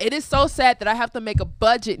 It is so sad that I have to make a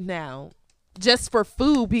budget now just for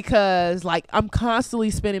food because, like, I'm constantly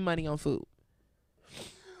spending money on food.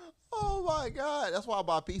 Oh my God, that's why I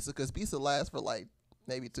buy pizza, because pizza lasts for like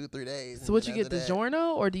maybe 2-3 days. So what you get,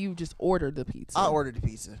 DiGiorno, or do you just order the pizza? I ordered the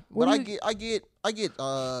pizza, What but do I get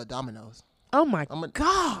Domino's. Oh my I'm a-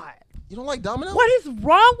 God. You don't like Domino's? What is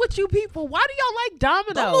wrong with you people? Why do y'all like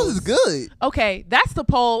Domino's? Domino's is good. Okay, that's the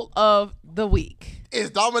poll of the week. Is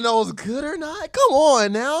Domino's good or not? Come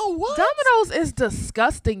on now. What? Domino's is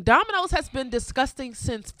disgusting. Domino's has been disgusting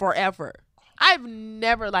since forever. I've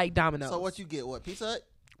never liked Domino's. So what you get? What, Pizza Hut?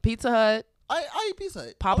 Pizza Hut, I eat Pizza Hut.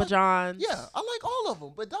 I Papa like- John's. Yeah, I like all of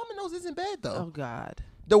them, but Domino's isn't bad though. Oh God.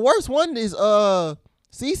 The worst one is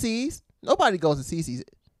CC's. Nobody goes to CC's.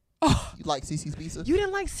 Oh, You like CC's pizza? you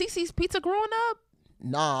didn't like Cece's Pizza growing up?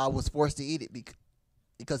 Nah, I was forced to eat it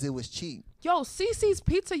because it was cheap. Yo, Cece's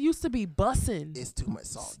Pizza used to be bussin'. It's too much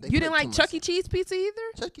salt. They You put didn't too like much Chuck E. salt. Cheese pizza either?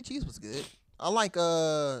 Chuck E. Cheese was good. I like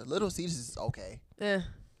Little Caesars is okay. Eh.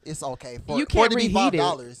 It's okay You for it can't to be reheat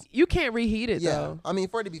 $5. it. You can't reheat it Yeah, though. I mean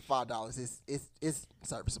for it to be $5, it's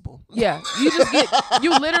serviceable. Yeah, you just get.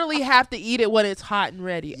 You literally have to eat it when it's hot and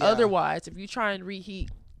ready. Yeah. Otherwise, if you try and reheat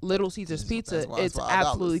Little Caesars That's pizza, why it's it's $5.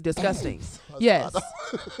 absolutely disgusting. That's Yes.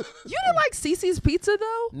 $5. You didn't like Cece's Pizza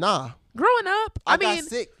though? Nah, Growing up, I I mean, got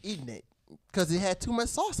sick eating it because it had too much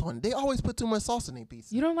sauce on it. They always put too much sauce in their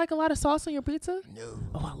pizza. you don't like a lot of sauce on your pizza? No.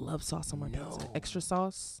 Oh, I love sauce on my pizza. No. Extra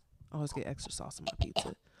sauce. I always get extra sauce on my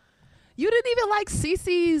pizza. You didn't even like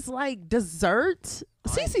Cece's like dessert.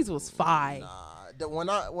 Cece's was fine. Nah, when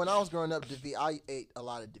I was growing up, I ate a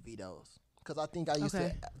lot of DeVitos because I think I used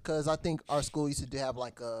Okay. to because I think our school used to have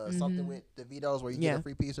like something with DeVitos where you Yeah. get a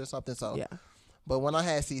free piece or something. So, Yeah. but when I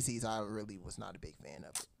had CC's, I really was not a big fan of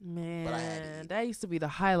it. But I had to Man, eat. that used to be the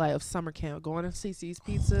highlight of summer camp. Going to Cece's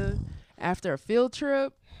Pizza after a field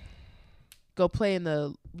trip. Go play in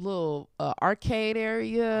the little arcade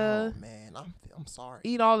area. Oh man, I'm sorry.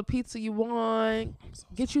 Eat all the pizza you want. I'm so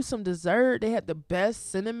Get you some dessert. They had the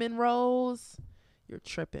best cinnamon rolls. You're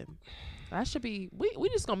tripping. That should be. We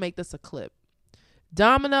just gonna make this a clip.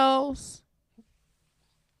 Domino's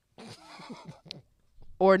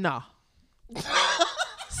or nah.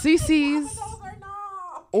 CC's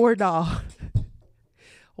or nah.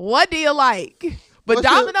 What do you like? But What's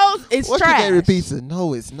your- Domino's is What's trash. your favorite pizza?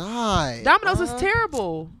 No, it's not. Domino's is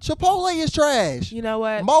terrible. Chipotle is trash. You know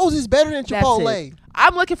what? Moe's is better than That's Chipotle. it.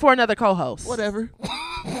 I'm looking for another co-host. Whatever.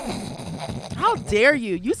 How dare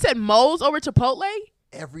you? You said Moe's over Chipotle?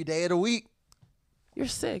 Every day of the week. You're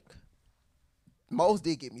sick. Moe's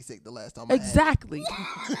did get me sick the last time I had it. Exactly.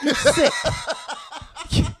 You're sick.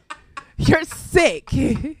 You're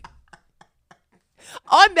sick.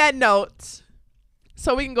 On that note,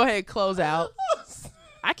 so we can go ahead and close out.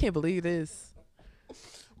 I can't believe this.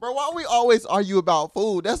 Bro, why we always argue about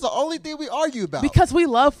food? That's the only thing we argue about. Because we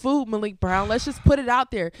love food, Malik Brown. Let's just put it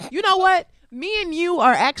out there. You know what? Me and you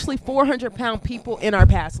are actually 400-pound people in our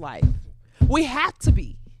past life. We have to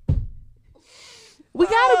be. We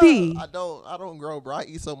gotta be. I don't grow, bro. I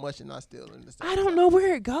eat so much and I still understand. I don't know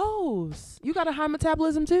where it goes. You got a high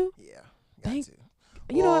metabolism too? Yeah. Got Thank- to.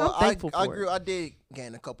 You know what? I'm thankful I for grew. it. I did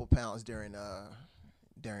gain a couple pounds during the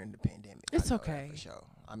pandemic. It's I know that okay. for sure.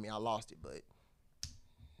 I mean, I lost it, but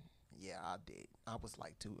yeah, I did. I was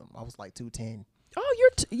like 210. Oh,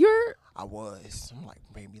 you're I was. I'm like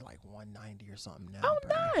maybe like 190 or something now. oh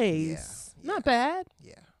bro. nice. Yeah, Not bad.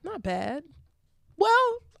 Yeah. Not bad.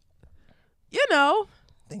 Well, you know,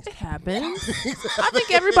 Thanks. it happens. I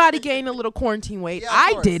think everybody gained a little quarantine weight. Yeah, of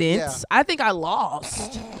I course. didn't. Yeah. I think I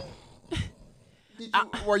lost.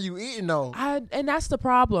 Were you eating though? And that's the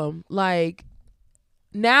problem. Like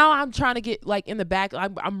now I'm trying to get like in the back.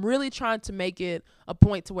 I'm really trying to make it a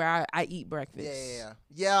point to where I eat breakfast.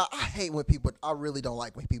 Yeah. I hate when people. I really don't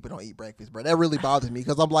like when people don't eat breakfast, bro. That really bothers me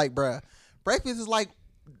because I'm like, bro, breakfast is like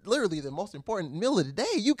literally the most important meal of the day.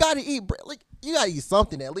 You gotta eat. You gotta eat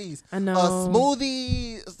something at least. I know. A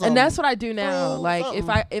smoothie. And that's what I do now. fruit, Like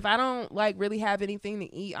something. if I don't like really have anything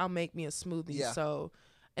to eat, I'll make me a smoothie. Yeah. So,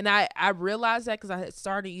 and I realized that because I had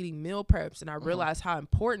started eating meal preps, and I realized how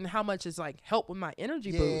important, how much it's like help with my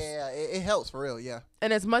energy boost. Yeah, it helps for real. Yeah.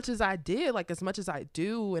 And as much as I did, like as much as I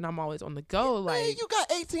do, and I'm always on the go, like Man, you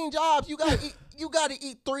got 18 jobs. You gotta eat. You gotta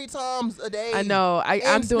eat 3 times a day. I know I'm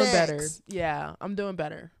and doing snacks. better. Yeah, I'm doing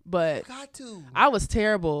better. But Got to. I was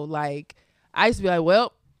terrible. Like I used to be like,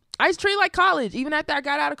 well, I used to treat it like college, even after I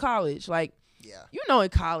got out of college. Like Yeah. You know, in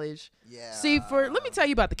college. Yeah. See, let me tell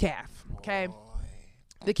you about the calf. Okay. Boy.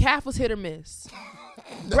 The calf was hit or miss.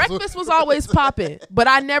 Breakfast was always popping, but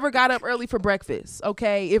I never got up early for breakfast.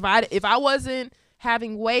 Okay. If I wasn't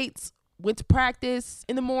having weights, went to practice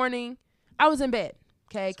in the morning, I was in bed.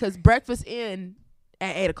 Okay. Because breakfast in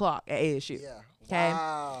at 8 o'clock at ASU. Yeah. Okay.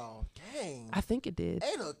 Wow. Dang. I think it did.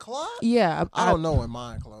 8 o'clock? Yeah. I don't know when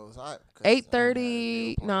mine closed.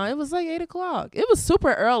 8:30. No, it was like 8 o'clock. It was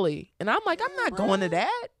super early. And I'm like, I'm not going to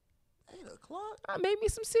that. 8 o'clock? I made me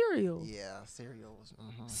some cereal. Yeah, cereal was.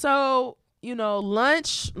 So, you know,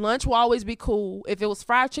 lunch will always be cool. If it was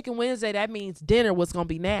fried chicken Wednesday, that means dinner was going to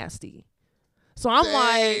be nasty. So I'm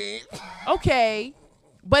like, okay.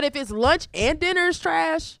 But if it's lunch and dinner is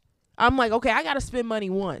trash, I'm like, okay, I got to spend money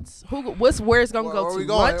once. Where it's going to go to?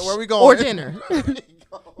 Lunch where we going? or dinner?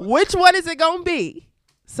 Which one is it going to be?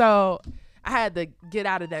 So I had to get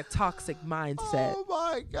out of that toxic mindset. Oh,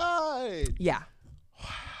 my God. Yeah.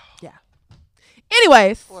 Yeah.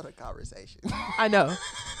 Anyways. What a conversation. I know.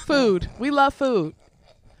 Food. We love food.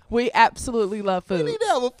 We absolutely love food. We need to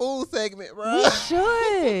have a food segment, bro. We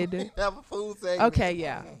should. Have a food segment. Okay,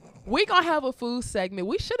 yeah. We gonna have a food segment.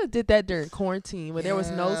 We should have did that during quarantine when there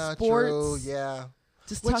was no sports. True, yeah.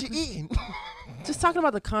 Just What you eating? Just talking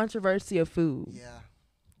about the controversy of food. Yeah.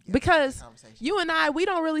 Because you and I, we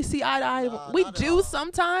don't really see eye to eye. Nah, We not at do all.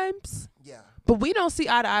 sometimes, Yeah. but we don't see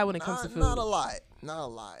eye to eye when it comes to food. Not a lot. Not a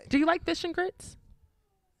lot. Do you like fish and grits?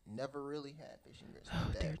 Never really had fish and grits Oh,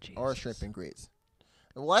 like dear that. Jesus. Or shrimp and grits.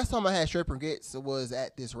 The last time I had shrimp and grits was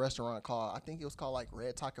at this restaurant called, I think it was called like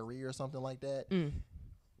Red Taqueria or something like that. Mm.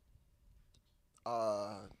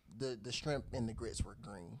 The shrimp and the grits were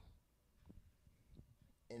green.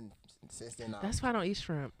 And since then, That's why I don't eat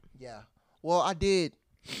shrimp. yeah. Well,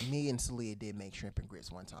 me and Celia did make shrimp and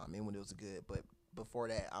grits one time, and when it was good, but before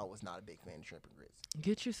that, I was not a big fan of shrimp and grits.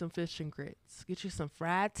 Get you some fish and grits. Get you some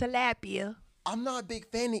fried tilapia. I'm not a big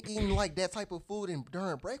fan of eating like that type of food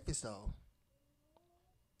during breakfast, though.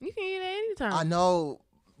 You can eat it anytime. I know,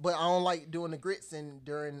 but I don't like doing the grits and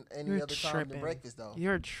during any You're other time tripping. than breakfast, though.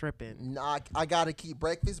 You're tripping. Nah, I gotta keep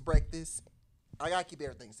breakfast. I gotta keep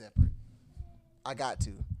everything separate. I got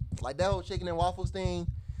to. Like that whole chicken and waffles thing,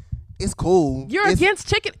 it's cool. You're against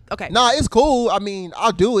chicken? Okay. Nah, it's cool. I mean,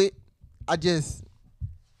 I'll do it.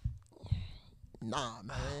 Nah,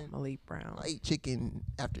 man. Malik Brown. I eat chicken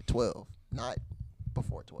after 12, not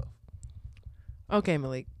before 12. Okay,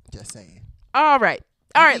 Malik. Just saying. All right.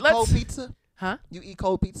 You Let's. cold pizza? Huh? You eat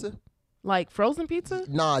cold pizza? Like frozen pizza?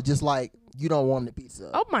 Nah, just like you don't want the pizza.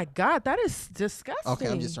 Oh my God, that is disgusting. Okay,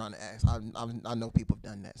 I'm just trying to ask. I know people have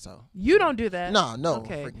done that, so. You don't do that. No.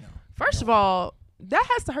 Okay. Freak no. First of all, that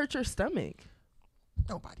has to hurt your stomach.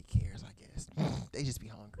 Nobody cares, I guess. They just be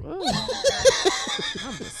hungry. Ugh.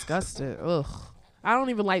 I'm disgusted. Ugh. I don't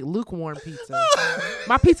even like lukewarm pizza.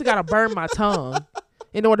 My pizza gotta burn my tongue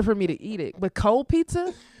in order for me to eat it. But cold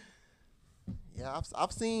pizza? Yeah,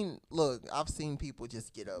 I've seen people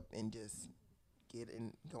just get up and just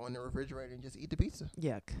go in the refrigerator and just eat the pizza.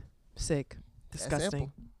 Yuck. Sick. That Disgusting.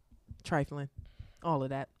 simple. Trifling. All of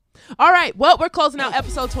that. All right. Well, we're closing out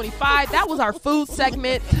episode 25. That was our food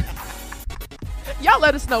segment. Y'all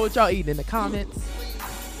let us know what y'all eating in the comments.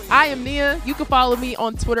 I am Nia. You can follow me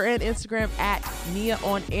on Twitter and Instagram at Nia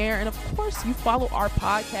on Air. And of course, you follow our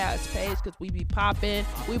podcast page because we be popping.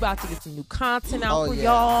 We about to get some new content out for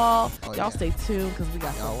y'all. Y'all stay tuned because we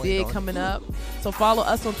got some big coming up. So follow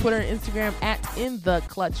us on Twitter and Instagram at In The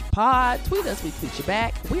Clutch Pod. Tweet us. We tweet you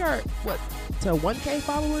back. We are, to 1K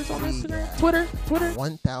followers on Instagram? Twitter?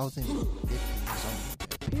 1,050 or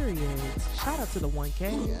something. Period. Shout out to the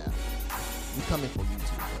 1K. Yeah. We coming for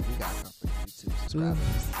YouTube, but we got to come for YouTube subscribers.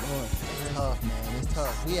 Lord. It's tough, man. It's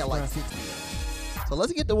tough. We at like 60. So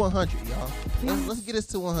let's get to 100, y'all. Let's get us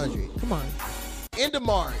to 100. Come on. End of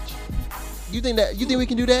March. You think we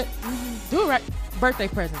can do that? Do it right. Birthday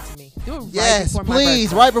present to me. Do it Yes, right before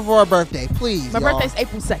please. my birthday. Right before our birthday, please. My y'all. birthday's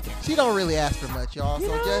April 2nd. She don't really ask for much, y'all. You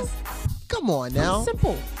So know? just come on now.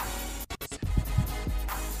 Simple.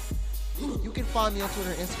 You can find me on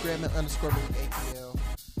Twitter and Instagram at _ATL.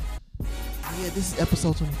 Yeah, this is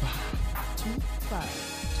episode 25.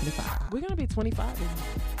 25. We're going to be 25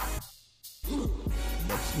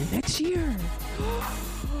 next year.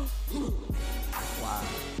 Wow.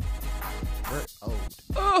 We're old.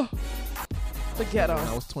 Oh, the ghetto. When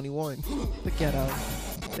I was 21. The ghetto.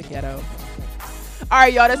 The ghetto. All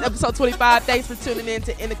right, y'all. That's episode 25. Thanks for tuning in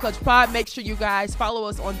to In The Clutch Pod. Make sure you guys follow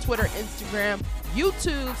us on Twitter, Instagram,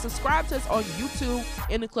 YouTube. Subscribe to us on YouTube,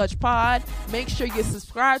 In The Clutch Pod. Make sure you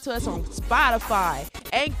subscribe to us on Spotify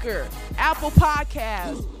Anchor, Apple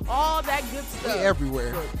Podcasts, all that good stuff. We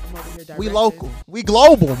everywhere. Look, I'm over here We directing. local. We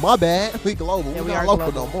global. My bad. We global. Yeah, we we not are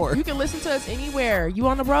local global. no more. You can listen to us anywhere. You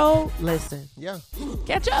on the road? Listen. Yeah.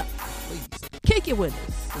 Catch up. Please. Kick it with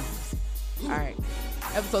us. All right.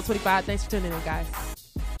 Episode 25. Thanks for tuning in, guys.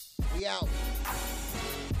 We out.